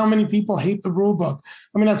because of how many people hate the rulebook.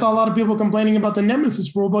 I mean, I saw a lot of people complaining about the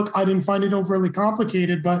Nemesis rulebook. I didn't find it overly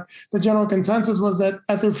complicated, but the general consensus was that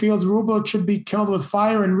Etherfield's rulebook should be killed with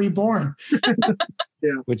fire and reborn.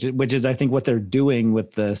 Yeah, which is I think what they're doing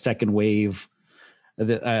with the second wave.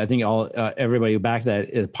 I think everybody who backed that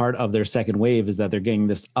is part of their second wave is that they're getting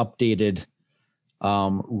this updated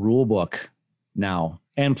rule book now,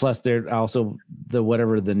 and plus they're also the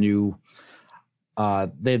new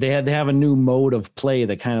they have a new mode of play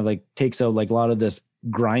that kind of like takes out like a lot of this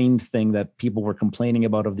grind thing that people were complaining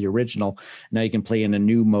about of the original. Now you can play in a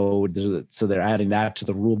new mode, so they're adding that to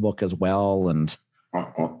the rule book as well. And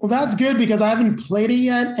well, that's good because I haven't played it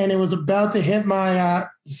yet, and it was about to hit my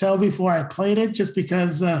sell before I played it, just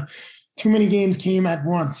because too many games came at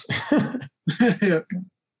once. Yeah.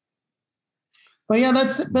 But yeah,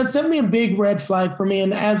 that's definitely a big red flag for me.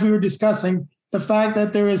 And as we were discussing, the fact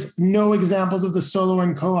that there is no examples of the solo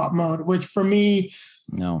and co-op mode, which for me,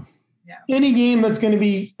 no, any game that's going to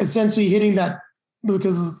be essentially hitting that,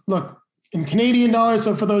 because look, in Canadian dollars,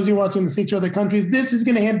 so for those of you watching the States or other countries, this is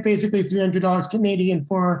going to hit basically $300 Canadian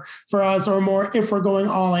for us or more if we're going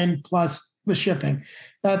all in plus the shipping.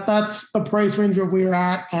 That's the price range where we're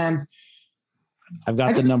at. And I've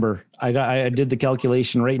got the number. I did the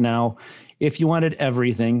calculation right now. If you wanted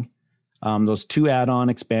everything, those 2 add-on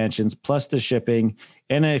expansions plus the shipping,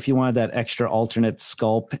 and if you wanted that extra alternate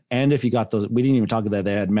sculpt, and if you got those, we didn't even talk about,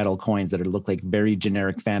 they had metal coins that look like very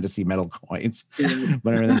generic fantasy metal coins,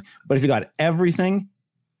 but everything. But if you got everything,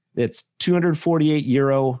 it's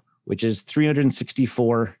 €248, which is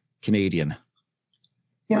 364 Canadian.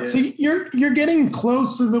 Yeah, so you're getting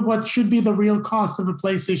close to what should be the real cost of a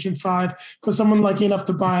PlayStation 5 for someone lucky enough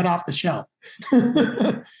to buy it off the shelf.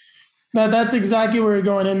 That's exactly where we're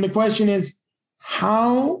going. And the question is,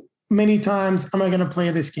 how many times am I going to play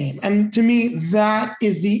this game? And to me, that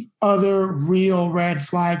is the other real red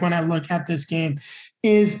flag when I look at this game,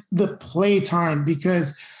 is the play time.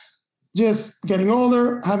 Because just getting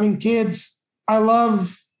older, having kids, I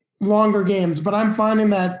love longer games, but I'm finding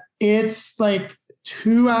that it's like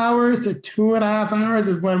 2 hours to 2.5 hours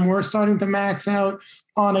is when we're starting to max out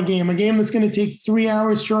on a game that's going to take 3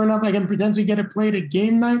 hours. Sure enough, I can potentially get it played at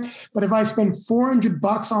game night. But if I spend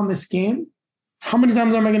 $400 on this game, how many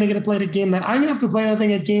times am I going to get it played at game night? I'm going to have to play that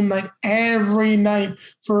thing at game night every night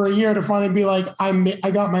for a year to finally be like,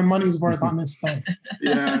 I got my money's worth on this thing.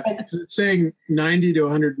 Yeah, it's saying 90 to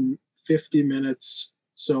 150 minutes.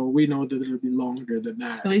 So we know that it'll be longer than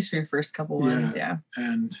that. At least for your first couple ones, yeah.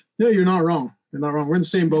 And yeah, you're not wrong. You're not wrong. We're in the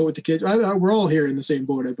same boat with the kids. We're all here in the same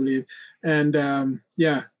boat, I believe. And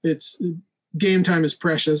it's game time is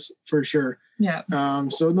precious for sure. Yeah.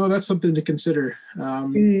 So no, that's something to consider.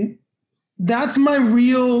 That's my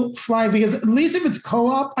real flag, because at least if it's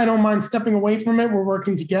co-op, I don't mind stepping away from it. We're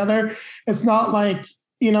working together. It's not like,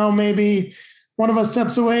 maybe one of us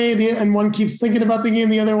steps away and one keeps thinking about the game,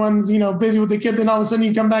 the other one's, busy with the kid. Then all of a sudden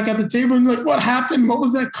you come back at the table and you're like, what happened? What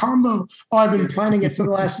was that combo? Oh, I've been planning it for the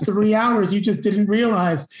last 3 hours. You just didn't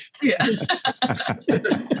realize. Yeah.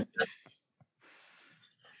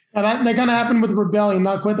 That kind of happened with Rebellion.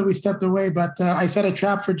 Not quite that we stepped away, but I set a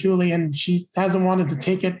trap for Julie and she hasn't wanted to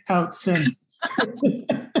take it out since.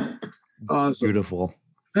 Awesome. Beautiful.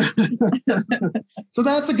 So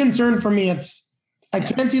that's a concern for me. I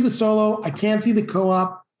can't see the solo. I can't see the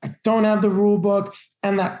co-op. I don't have the rule book,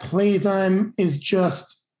 and that playtime is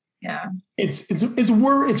just,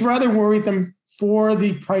 it's rather worrisome for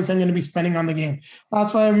the price I'm going to be spending on the game.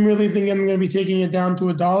 That's why I'm really thinking I'm going to be taking it down to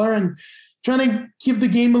 $1 and trying to give the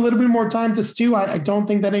game a little bit more time to stew. I don't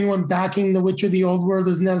think that anyone backing The Witcher: The Old World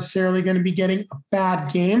is necessarily going to be getting a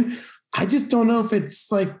bad game. I just don't know if it's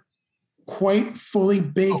like quite fully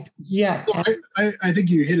baked yet. Well, I think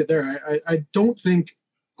you hit it there. I don't think,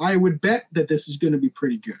 I would bet that this is going to be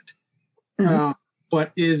pretty good. Mm-hmm.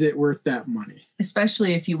 But is it worth that money?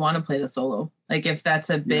 Especially if you want to play the solo. Like if that's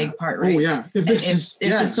a big part, right? Oh yeah. If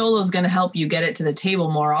the solo is going to help you get it to the table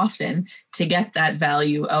more often to get that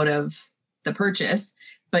value out of the purchase,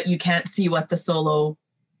 but you can't see what the solo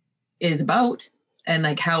is about and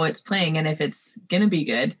like how it's playing. And if it's going to be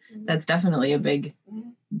good, that's definitely going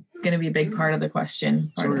to be a big part of the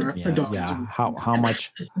question.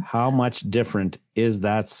 How much different is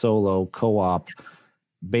that solo co-op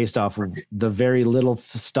based off of the very little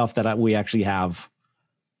stuff that we actually have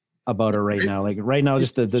about it right now? Like right now,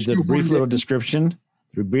 just the brief little descriptions.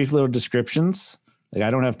 Like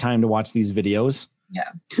I don't have time to watch these videos.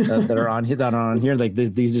 that are on here. Like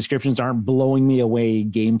these descriptions aren't blowing me away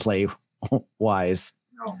gameplay wise.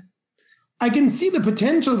 No. I can see the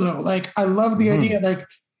potential though. Like I love the idea, like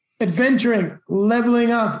adventuring,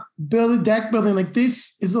 leveling up, deck building. Like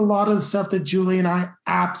this is a lot of the stuff that Julie and I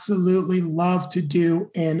absolutely love to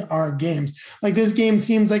do in our games. Like this game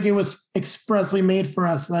seems like it was expressly made for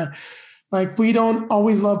us. Like we don't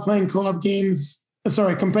always love playing competitive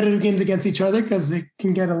games against each other because it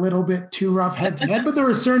can get a little bit too rough head to head, but there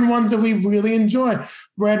are certain ones that we really enjoy.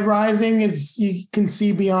 Red Rising is, you can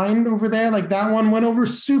see behind over there, like that one went over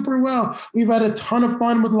super well. We've had a ton of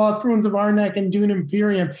fun with Lost Ruins of Arnak and Dune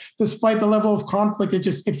Imperium. Despite the level of conflict,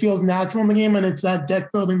 it feels natural in the game, and it's that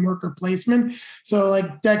deck building worker placement. So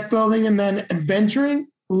like deck building and then adventuring,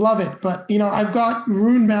 love it. But I've got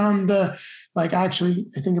Runebound, actually,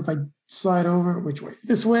 I think if I slide over, which way?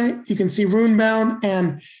 This way, you can see Runebound,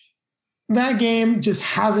 and that game just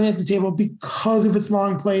has it at the table because of its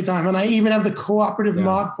long play time. And I even have the cooperative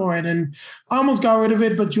mod for it, and I almost got rid of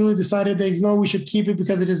it, but Julie decided that we should keep it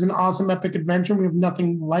because it is an awesome epic adventure. We have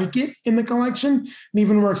nothing like it in the collection. It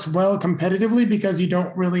even works well competitively because you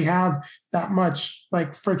don't really have that much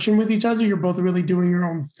like friction with each other. You're both really doing your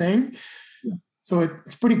own thing. Yeah. So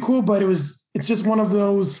it's pretty cool, but it's just one of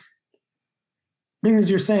those things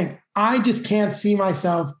you're saying. I just can't see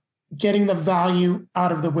myself getting the value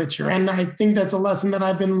out of The Witcher. And I think that's a lesson that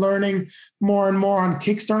I've been learning more and more on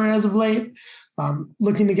Kickstarter as of late.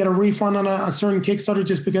 Looking to get a refund on a certain Kickstarter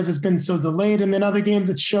just because it's been so delayed. And then other games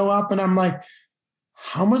that show up and I'm like,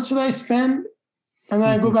 how much did I spend? And then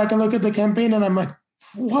I go back and look at the campaign and I'm like,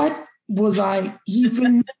 what was I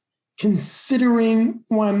even considering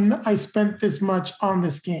when I spent this much on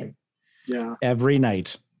this game? Yeah. Every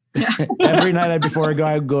night. Every night before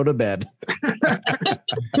I go to bed.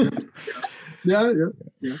 Yeah.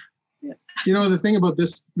 The thing about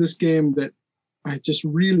this game that I just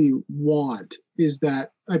really want is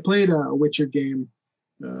that I played a Witcher game.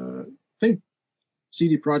 I think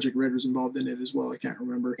CD Projekt Red was involved in it as well. I can't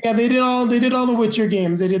remember. Yeah, they did all the Witcher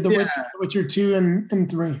games. They did the Witcher 2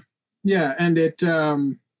 and 3. Yeah, and it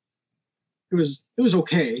was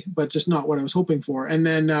okay, but just not what I was hoping for. And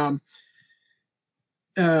then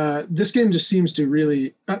this game just seems to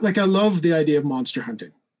really I love the idea of monster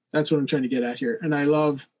hunting. That's what I'm trying to get at here. And I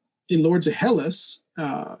love in Lords of Hellas,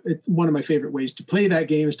 it's one of my favorite ways to play that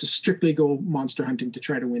game is to strictly go monster hunting to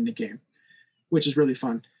try to win the game, which is really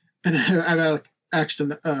fun. And I've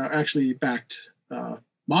actually backed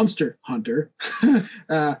Monster Hunter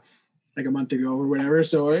like a month ago or whatever.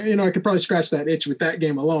 So, I could probably scratch that itch with that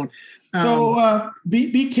game alone. So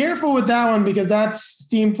be careful with that one because that's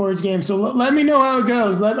Steamforged game. So let me know how it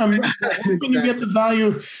goes. I'm hoping you get the value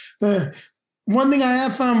of the one thing I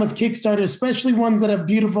have found with Kickstarter, especially ones that have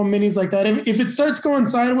beautiful minis like that. If it starts going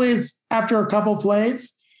sideways after a couple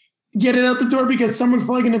plays, get it out the door because someone's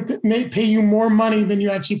probably going to pay you more money than you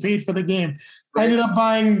actually paid for the game. Right. I ended up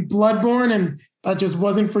buying Bloodborne, and that just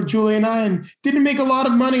wasn't for Julie and I, and didn't make a lot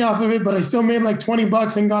of money off of it, but I still made like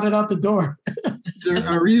 $20 and got it out the door.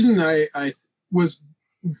 A reason I was,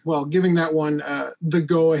 giving that one the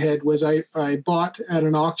go ahead was I bought at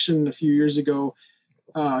an auction a few years ago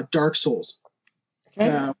Dark Souls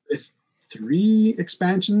with 3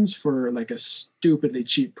 expansions for like a stupidly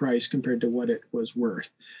cheap price compared to what it was worth.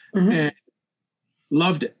 And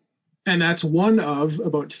loved it. And that's one of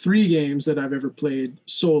about 3 games that I've ever played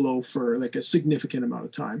solo for like a significant amount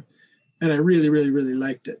of time. And I really, really, really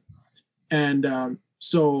liked it. And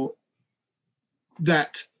so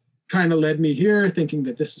that kind of led me here thinking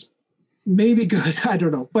that this is maybe good. I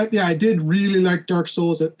don't know. But yeah, I did really like Dark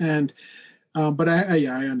Souls and but I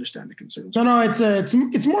understand the concerns. No,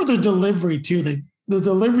 it's more the delivery too. The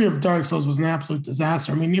delivery of Dark Souls was an absolute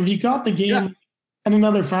disaster. I mean, if you got the game in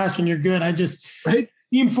another fashion, you're good.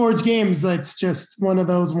 Steamforged games, it's just one of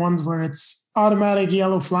those ones where it's automatic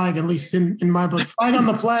yellow flag, at least in my book. Flag on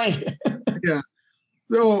the play. Yeah.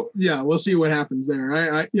 So we'll see what happens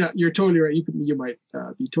there. You're totally right. You might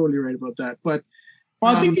be totally right about that. But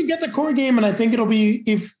I think you get the core game, and I think it'll be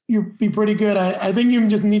pretty good. I think you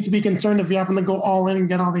just need to be concerned if you happen to go all in and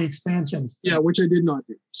get all the expansions. Yeah, which I did not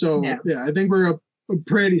do. So I think we're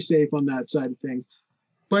pretty safe on that side of things.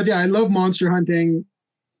 But I love monster hunting.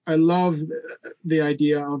 I love the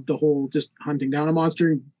idea of the whole just hunting down a monster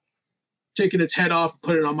and taking its head off,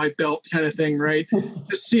 put it on my belt kind of thing, right?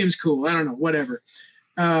 This seems cool. I don't know, whatever.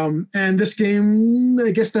 And this game, I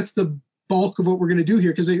guess that's the bulk of what we're going to do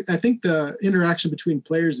here, because I think the interaction between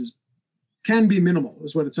players can be minimal,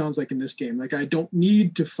 is what it sounds like in this game. Like, I don't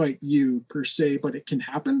need to fight you per se, but it can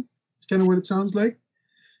happen. It's kind of what it sounds like,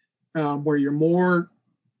 where you're more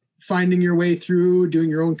finding your way through, doing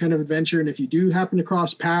your own kind of adventure. And if you do happen to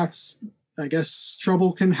cross paths, I guess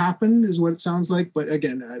trouble can happen is what it sounds like. But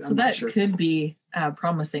again, I'm not sure. Could be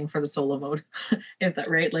promising for the solo mode, if that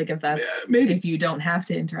right? Like if that's maybe if you don't have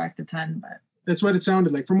to interact a ton, but that's what it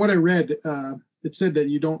sounded like. From what I read, it said that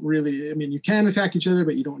you don't really, I mean, you can attack each other,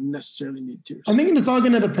 but you don't necessarily need to. I think it's all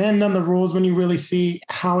going to depend on the rules when you really see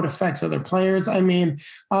how it affects other players. I mean,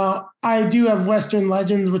 I do have Western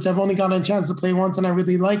Legends, which I've only gotten a chance to play once, and I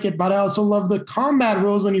really like it. But I also love the combat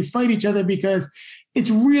rules when you fight each other, because it's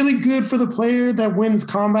really good for the player that wins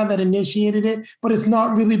combat, that initiated it, but it's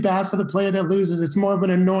not really bad for the player that loses. It's more of an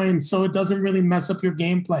annoyance, so it doesn't really mess up your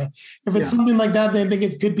gameplay. If it's something like that, then I think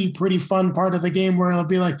it could be pretty fun part of the game where it'll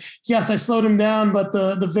be like, yes, I slowed him down, but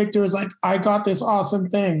the victor is like, I got this awesome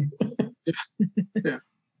thing.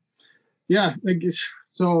 Yeah.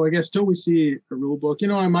 So I guess till we see a rule book,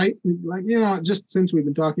 I might, just since we've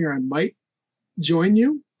been talking here, I might join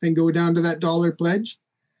you and go down to that $1 pledge.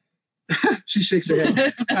 She shakes her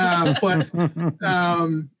head. But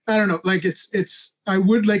I don't know. Like it's. I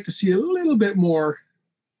would like to see a little bit more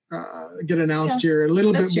get announced here. A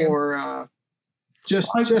little bit more.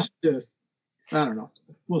 Just. I don't know.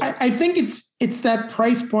 I think it's that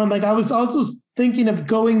price point. Like I was also thinking of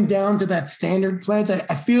going down to that standard pledge.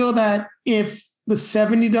 I feel that if the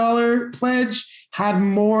 $70 pledge had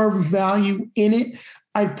more value in it,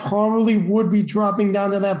 I probably would be dropping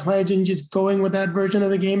down to that pledge and just going with that version of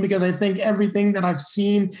the game, because I think everything that I've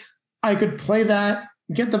seen, I could play that,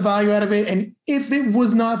 get the value out of it. And if it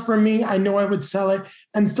was not for me, I know I would sell it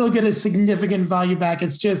and still get a significant value back.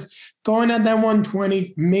 It's just going at that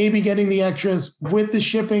 120, maybe getting the extras with the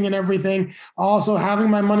shipping and everything. Also having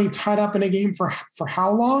my money tied up in a game for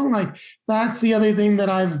how long? Like that's the other thing that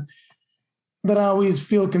I always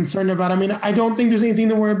feel concerned about. I mean, I don't think there's anything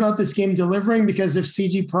to worry about this game delivering, because if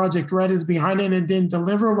CG Projekt Red is behind it and it didn't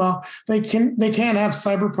deliver, well, they can't have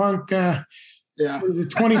Cyberpunk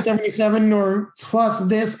 2077 or plus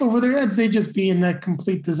this over their heads. They just be in a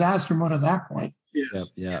complete disaster mode at that point.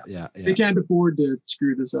 Yes. Yeah. They can't afford to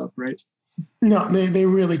screw this up, right? No, they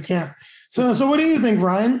really can't. So what do you think,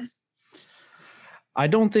 Ryan? I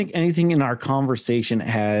don't think anything in our conversation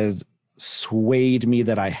has swayed me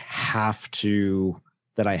that I have to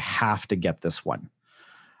get this one.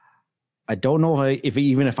 I don't know if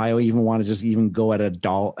I even want to just even go at at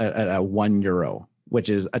 €1, which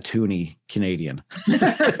is a toonie Canadian.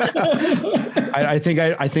 I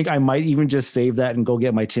think I might even just save that and go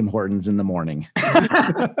get my Tim Hortons in the morning.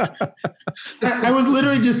 I was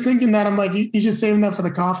literally just thinking that. I'm like, you're just saving that for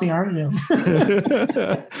the coffee, aren't you?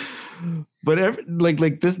 But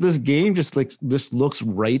this game just looks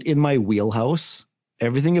right in my wheelhouse.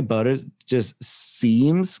 Everything about it just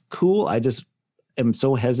seems cool. I just am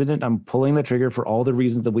so hesitant. I'm pulling the trigger for all the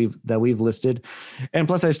reasons that we've listed, and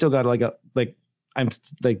plus I've still got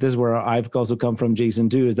this is where I've also come from, Jason,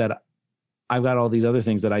 too, is that I've got all these other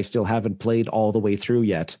things that I still haven't played all the way through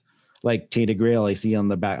yet, like Tainted Grail. I see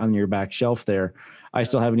on your back shelf there. I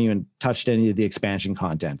still haven't even touched any of the expansion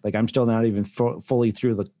content. Like I'm still not even fully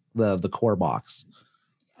through the core box.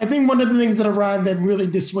 I think one of the things that arrived that really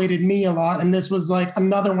dissuaded me a lot, and this was like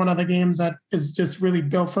another one of the games that is just really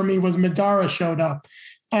built for me, was Madara showed up.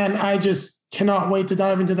 And I just cannot wait to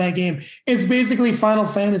dive into that game. It's basically Final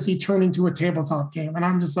Fantasy turned into a tabletop game. And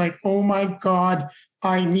I'm just like, oh my God,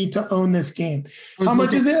 I need to own this game. How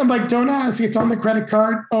much is it? I'm like, don't ask. It's on the credit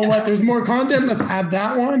card. Oh, what? There's more content? Let's add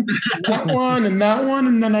that one, and that one.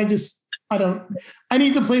 And then I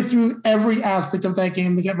need to play through every aspect of that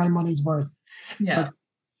game to get my money's worth. Yeah.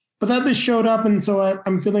 But that this showed up, and so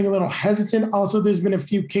I'm feeling a little hesitant. Also, there's been a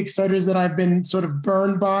few Kickstarters that I've been sort of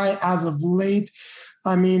burned by as of late.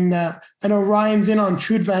 I mean, I know Ryan's in on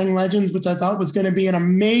Trudvang Legends, which I thought was going to be an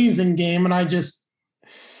amazing game, and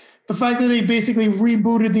the fact that they basically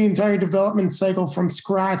rebooted the entire development cycle from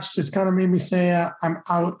scratch just kind of made me say, I'm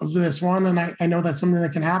out of this one, and I know that's something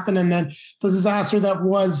that can happen. And then the disaster that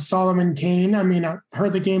was Solomon Kane, I mean, I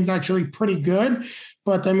heard the game's actually pretty good,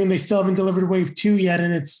 but I mean, they still haven't delivered Wave 2 yet,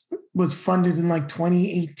 and it was funded in like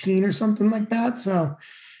 2018 or something like that. So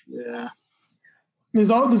yeah,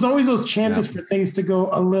 there's always those chances for things to go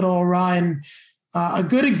a little awry. And a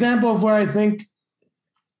good example of where I think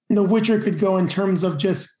The Witcher could go in terms of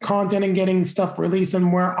just content and getting stuff released,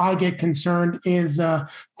 and where I get concerned is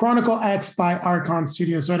Chronicle X by Archon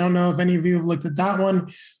Studio. So I don't know if any of you have looked at that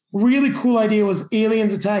one. Really cool idea was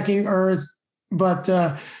aliens attacking Earth, but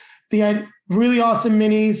the really awesome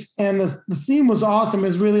minis, and the theme was awesome. It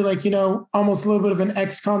was really like, almost a little bit of an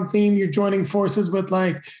XCOM theme. You're joining forces with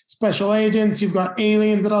like special agents. You've got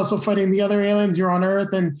aliens that are also fighting the other aliens. You're on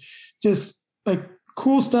Earth, and just like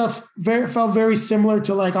cool stuff. Felt very similar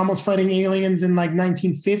to like almost fighting aliens in like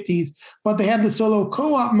 1950s, but they had the solo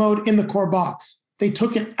co-op mode in the core box. They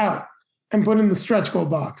took it out and put in the stretch goal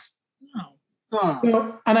box. Oh.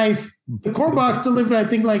 So, the core box delivered, I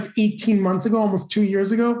think, like 18 months ago, almost 2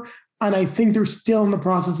 years ago. And I think they're still in the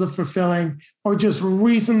process of fulfilling or just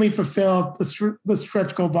recently fulfilled the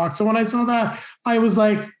stretch goal box. So when I saw that, I was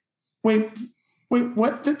like, wait,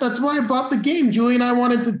 what? That's why I bought the game. Julie and I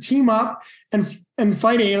wanted to team up and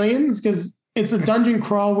fight aliens because it's a dungeon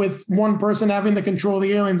crawl with one person having the control of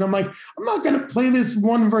the aliens. I'm like, I'm not going to play this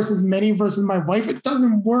one versus many versus my wife. It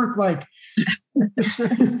doesn't work. Like,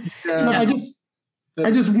 I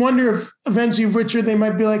just wonder if eventually, Richard, they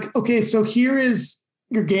might be like, okay, so here is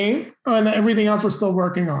your game and everything else we're still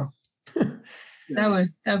working on. That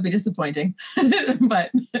would be disappointing,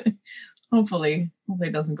 but hopefully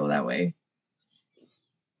it doesn't go that way.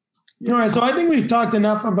 All right, so I think we've talked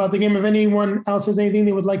enough about the game. If anyone else has anything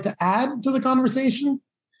they would like to add to the conversation?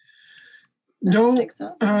 No,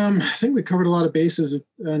 I think we covered a lot of bases,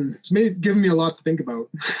 and it's given me a lot to think about.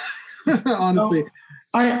 Honestly,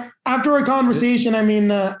 after our conversation, I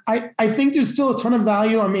mean, I think there's still a ton of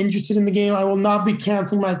value. I'm interested in the game. I will not be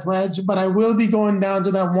canceling my pledge, but I will be going down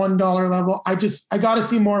to that $1 level. I got to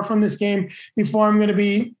see more from this game before I'm going to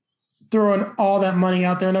be throwing all that money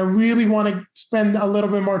out there. And I really want to spend a little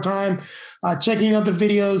bit more time checking out the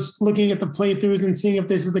videos, looking at the playthroughs and seeing if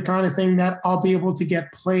this is the kind of thing that I'll be able to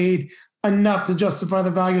get played enough to justify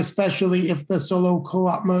the value, especially if the solo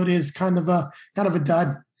co-op mode is kind of a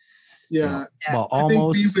dud. Yeah. Well, I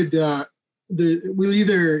almost. think we would, we'll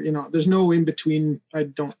either, there's no in between. I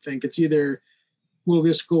don't think it's either we'll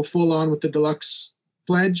just go full on with the deluxe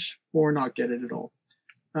pledge or not get it at all.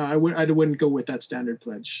 I wouldn't go with that standard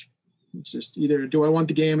pledge. It's just either do I want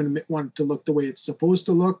the game and want it to look the way it's supposed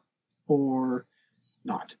to look or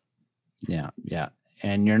not. Yeah.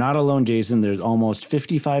 And you're not alone, Jason. There's almost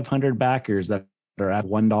 5,500 backers that are at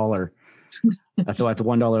 $1 at the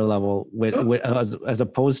 $1 level with as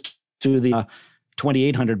opposed to the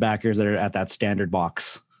 2,800 backers that are at that standard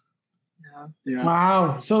box. Yeah.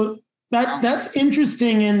 Wow. So that's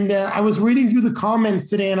interesting. And I was reading through the comments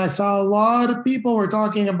today and I saw a lot of people were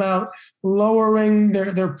talking about lowering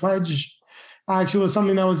their pledge. Actually was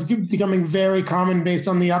something that was becoming very common based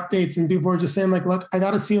on the updates. And people were just saying like, look, I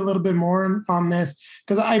got to see a little bit more on this.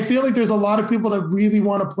 Because I feel like there's a lot of people that really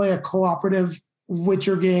want to play a cooperative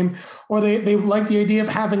Witcher game, or they like the idea of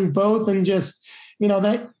having both and just,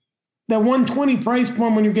 that 120 price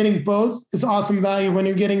point when you're getting both is awesome value. When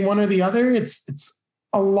you're getting one or the other, it's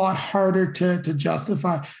a lot harder to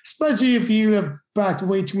justify, especially if you have backed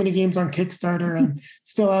way too many games on Kickstarter and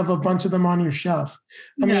still have a bunch of them on your shelf.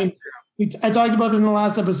 I mean, I talked about this in the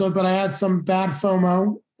last episode, but I had some bad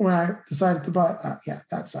FOMO when I decided to buy.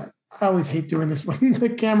 That side. I always hate doing this when the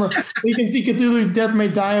camera. You can see Cthulhu Death May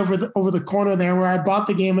Die over the corner there, where I bought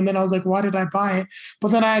the game, and then I was like, "Why did I buy it?" But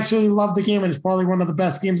then I actually love the game, and it's probably one of the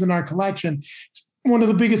best games in our collection. It's one of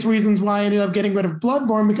the biggest reasons why I ended up getting rid of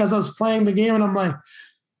Bloodborne, because I was playing the game, and I'm like,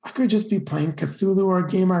 I could just be playing Cthulhu or a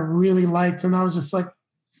game I really liked, and I was just like,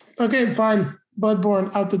 okay, fine,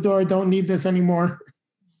 Bloodborne out the door. I don't need this anymore.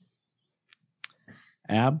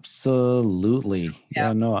 Absolutely.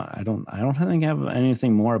 Yeah. No, I don't think I have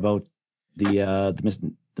anything more about the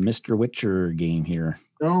Mr. Witcher game here.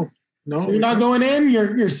 No. So you're not going in?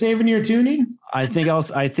 You're saving your toonie? I think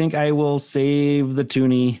I will save the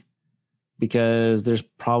toonie because there's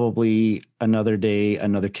probably another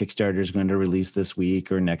Kickstarter is going to release this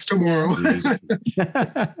week or next tomorrow.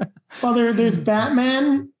 Well, there's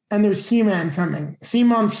Batman and there's He-Man coming.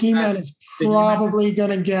 Simon's He-Man is probably going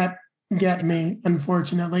to get me,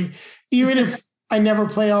 unfortunately. Even if I never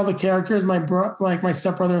play all the characters, my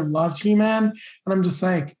stepbrother loved He-Man, and I'm just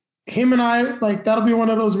like, him and I, like, that'll be one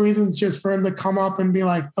of those reasons just for him to come up and be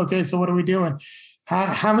like, okay, so what are we doing?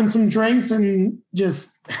 Having some drinks and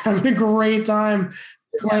just having a great time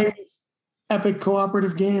playing this epic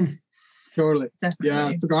cooperative game. Totally. Definitely. Yeah,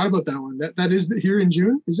 I forgot about that one. That is here in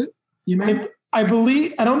June, is it? He-Man? I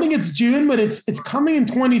believe, I don't think it's June, but it's coming in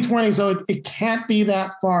 2020, so it can't be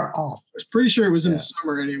that far off. I was pretty sure it was in the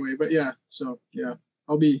summer anyway, but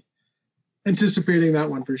I'll be anticipating that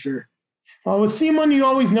one for sure. Well, with Simon, you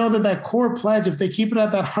always know that core pledge, if they keep it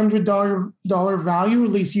at that $100 value,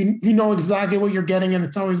 at least you know exactly what you're getting, and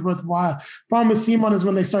it's always worthwhile. Problem with Simon is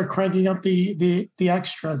when they start cranking up the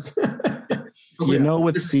extras. You know,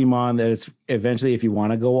 with Simon, that it's eventually, if you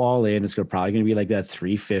want to go all in, it's probably going to be like that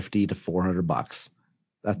 $350 to $400.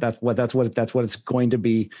 That's what it's going to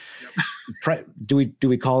be. Yep. Do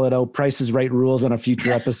we call it out? Price is Right rules on a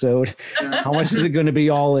future episode. Yeah. How much is it going to be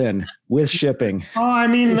all in? with shipping. Oh, I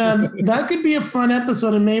mean, that could be a fun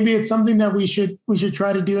episode, and maybe it's something that we should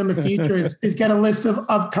try to do in the future. Is get a list of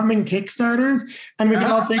upcoming Kickstarters, and we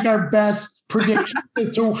can all take our best predictions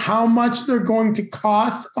as to how much they're going to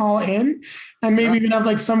cost all in, and maybe even have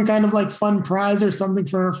like some kind of like fun prize or something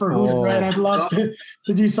for who's right. I'd love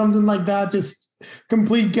to do something like that. Just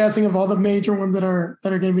complete guessing of all the major ones that are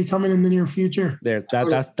going to be coming in the near future.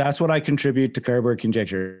 That's what I contribute to Cardboard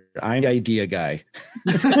Conjecture. I'm the idea guy.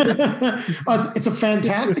 It's a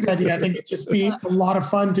fantastic idea. I think it'd just be a lot of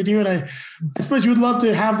fun to do, and I suppose you would love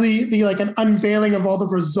to have the like an unveiling of all the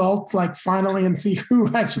results, like finally, and see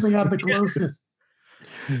who actually got the closest.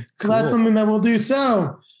 Cool. So that's something that we'll do.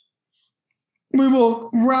 So we will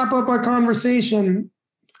wrap up our conversation.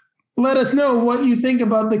 Let us know what you think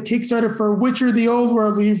about the Kickstarter for Witcher: The Old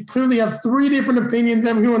World. We clearly have 3 different opinions,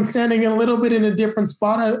 everyone standing a little bit in a different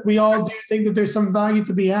spot. We all do think that there's some value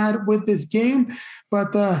to be had with this game,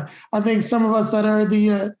 but I think some of us that are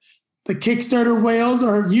the Kickstarter whales,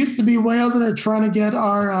 or used to be whales, and are trying to get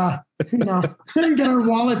our get our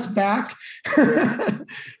wallets back,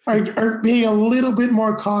 are being a little bit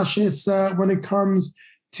more cautious when it comes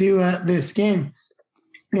to this game.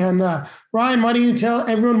 And Ryan, why don't you tell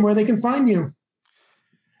everyone where they can find you?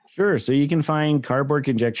 Sure. So you can find Cardboard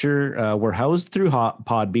Conjecture. We're housed through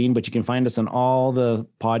Podbean, but you can find us on all the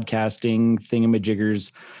podcasting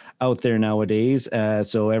thingamajiggers out there nowadays.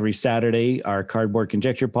 So every Saturday, our Cardboard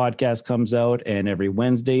Conjecture podcast comes out, and every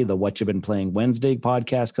Wednesday, the What You've Been Playing Wednesday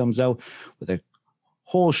podcast comes out with a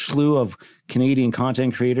whole slew of Canadian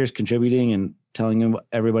content creators contributing and telling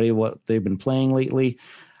everybody what they've been playing lately.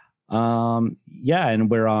 And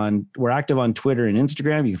we're active on Twitter and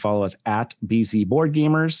Instagram. You can follow us at BC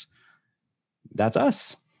Boardgamers. That's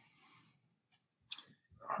us.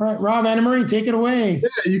 All right, Rob, Anna Marie, take it away.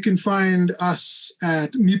 Yeah, you can find us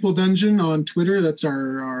at Meeple Dungeon on Twitter. That's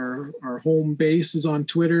our home base is on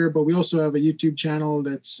Twitter, but we also have a YouTube channel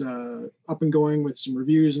that's up and going with some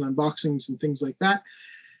reviews and unboxings and things like that.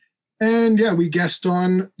 And yeah, we guest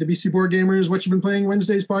on the BC Boardgamers What You've Been Playing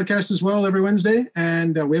Wednesdays podcast as well every Wednesday.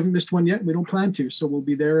 And we haven't missed one yet. We don't plan to. So we'll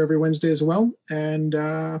be there every Wednesday as well. And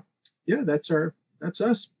that's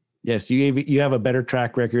us. Yes, you have a better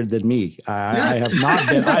track record than me. I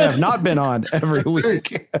have not been on every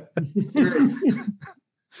week.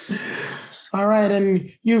 All right.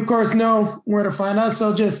 And you, of course, know where to find us.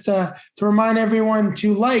 So just to remind everyone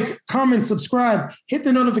to like, comment, subscribe, hit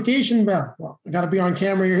the notification bell. Well, I got to be on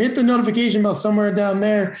camera here. Hit the notification bell somewhere down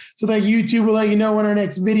there so that YouTube will let you know when our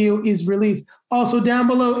next video is released. Also, down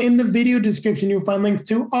below in the video description, you'll find links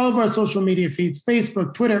to all of our social media feeds,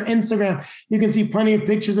 Facebook, Twitter, Instagram. You can see plenty of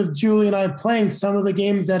pictures of Julie and I playing some of the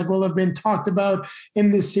games that will have been talked about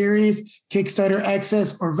in this series, Kickstarter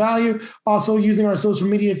Excess or Value. Also, using our social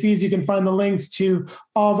media feeds, you can find the links to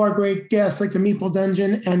all of our great guests like the Meeple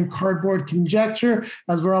Dungeon and Cardboard Conjecture,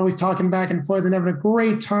 as we're always talking back and forth and having a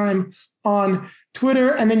great time on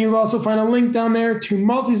Twitter. And then you'll also find a link down there to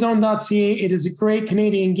multizone.ca. It is a great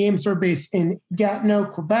Canadian game store based in Gatineau,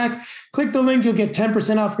 Quebec. Click the link, you'll get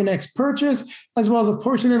 10% off your next purchase, as well as a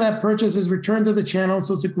portion of that purchase is returned to the channel.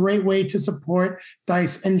 So it's a great way to support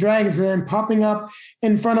Dice and Dragons. And then popping up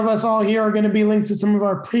in front of us all here are going to be links to some of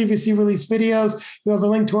our previously released videos. You'll have a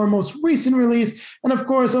link to our most recent release, and of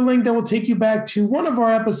course, a link that will take you back to one of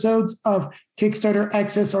our episodes of Kickstarter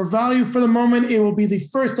Excess or Value. For the moment, it will be the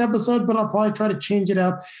first episode, but I'll probably try to change it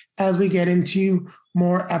up as we get into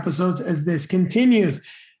more episodes as this continues.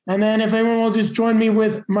 And then if anyone will just join me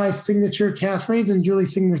with my signature catchphrase and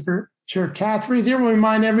Julie's signature catchphrase here, we'll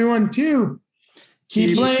remind everyone to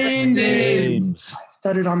keep playing games. I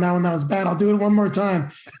stuttered on that one. That was bad. I'll do it one more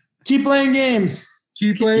time. Keep playing games.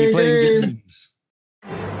 Keep playing games.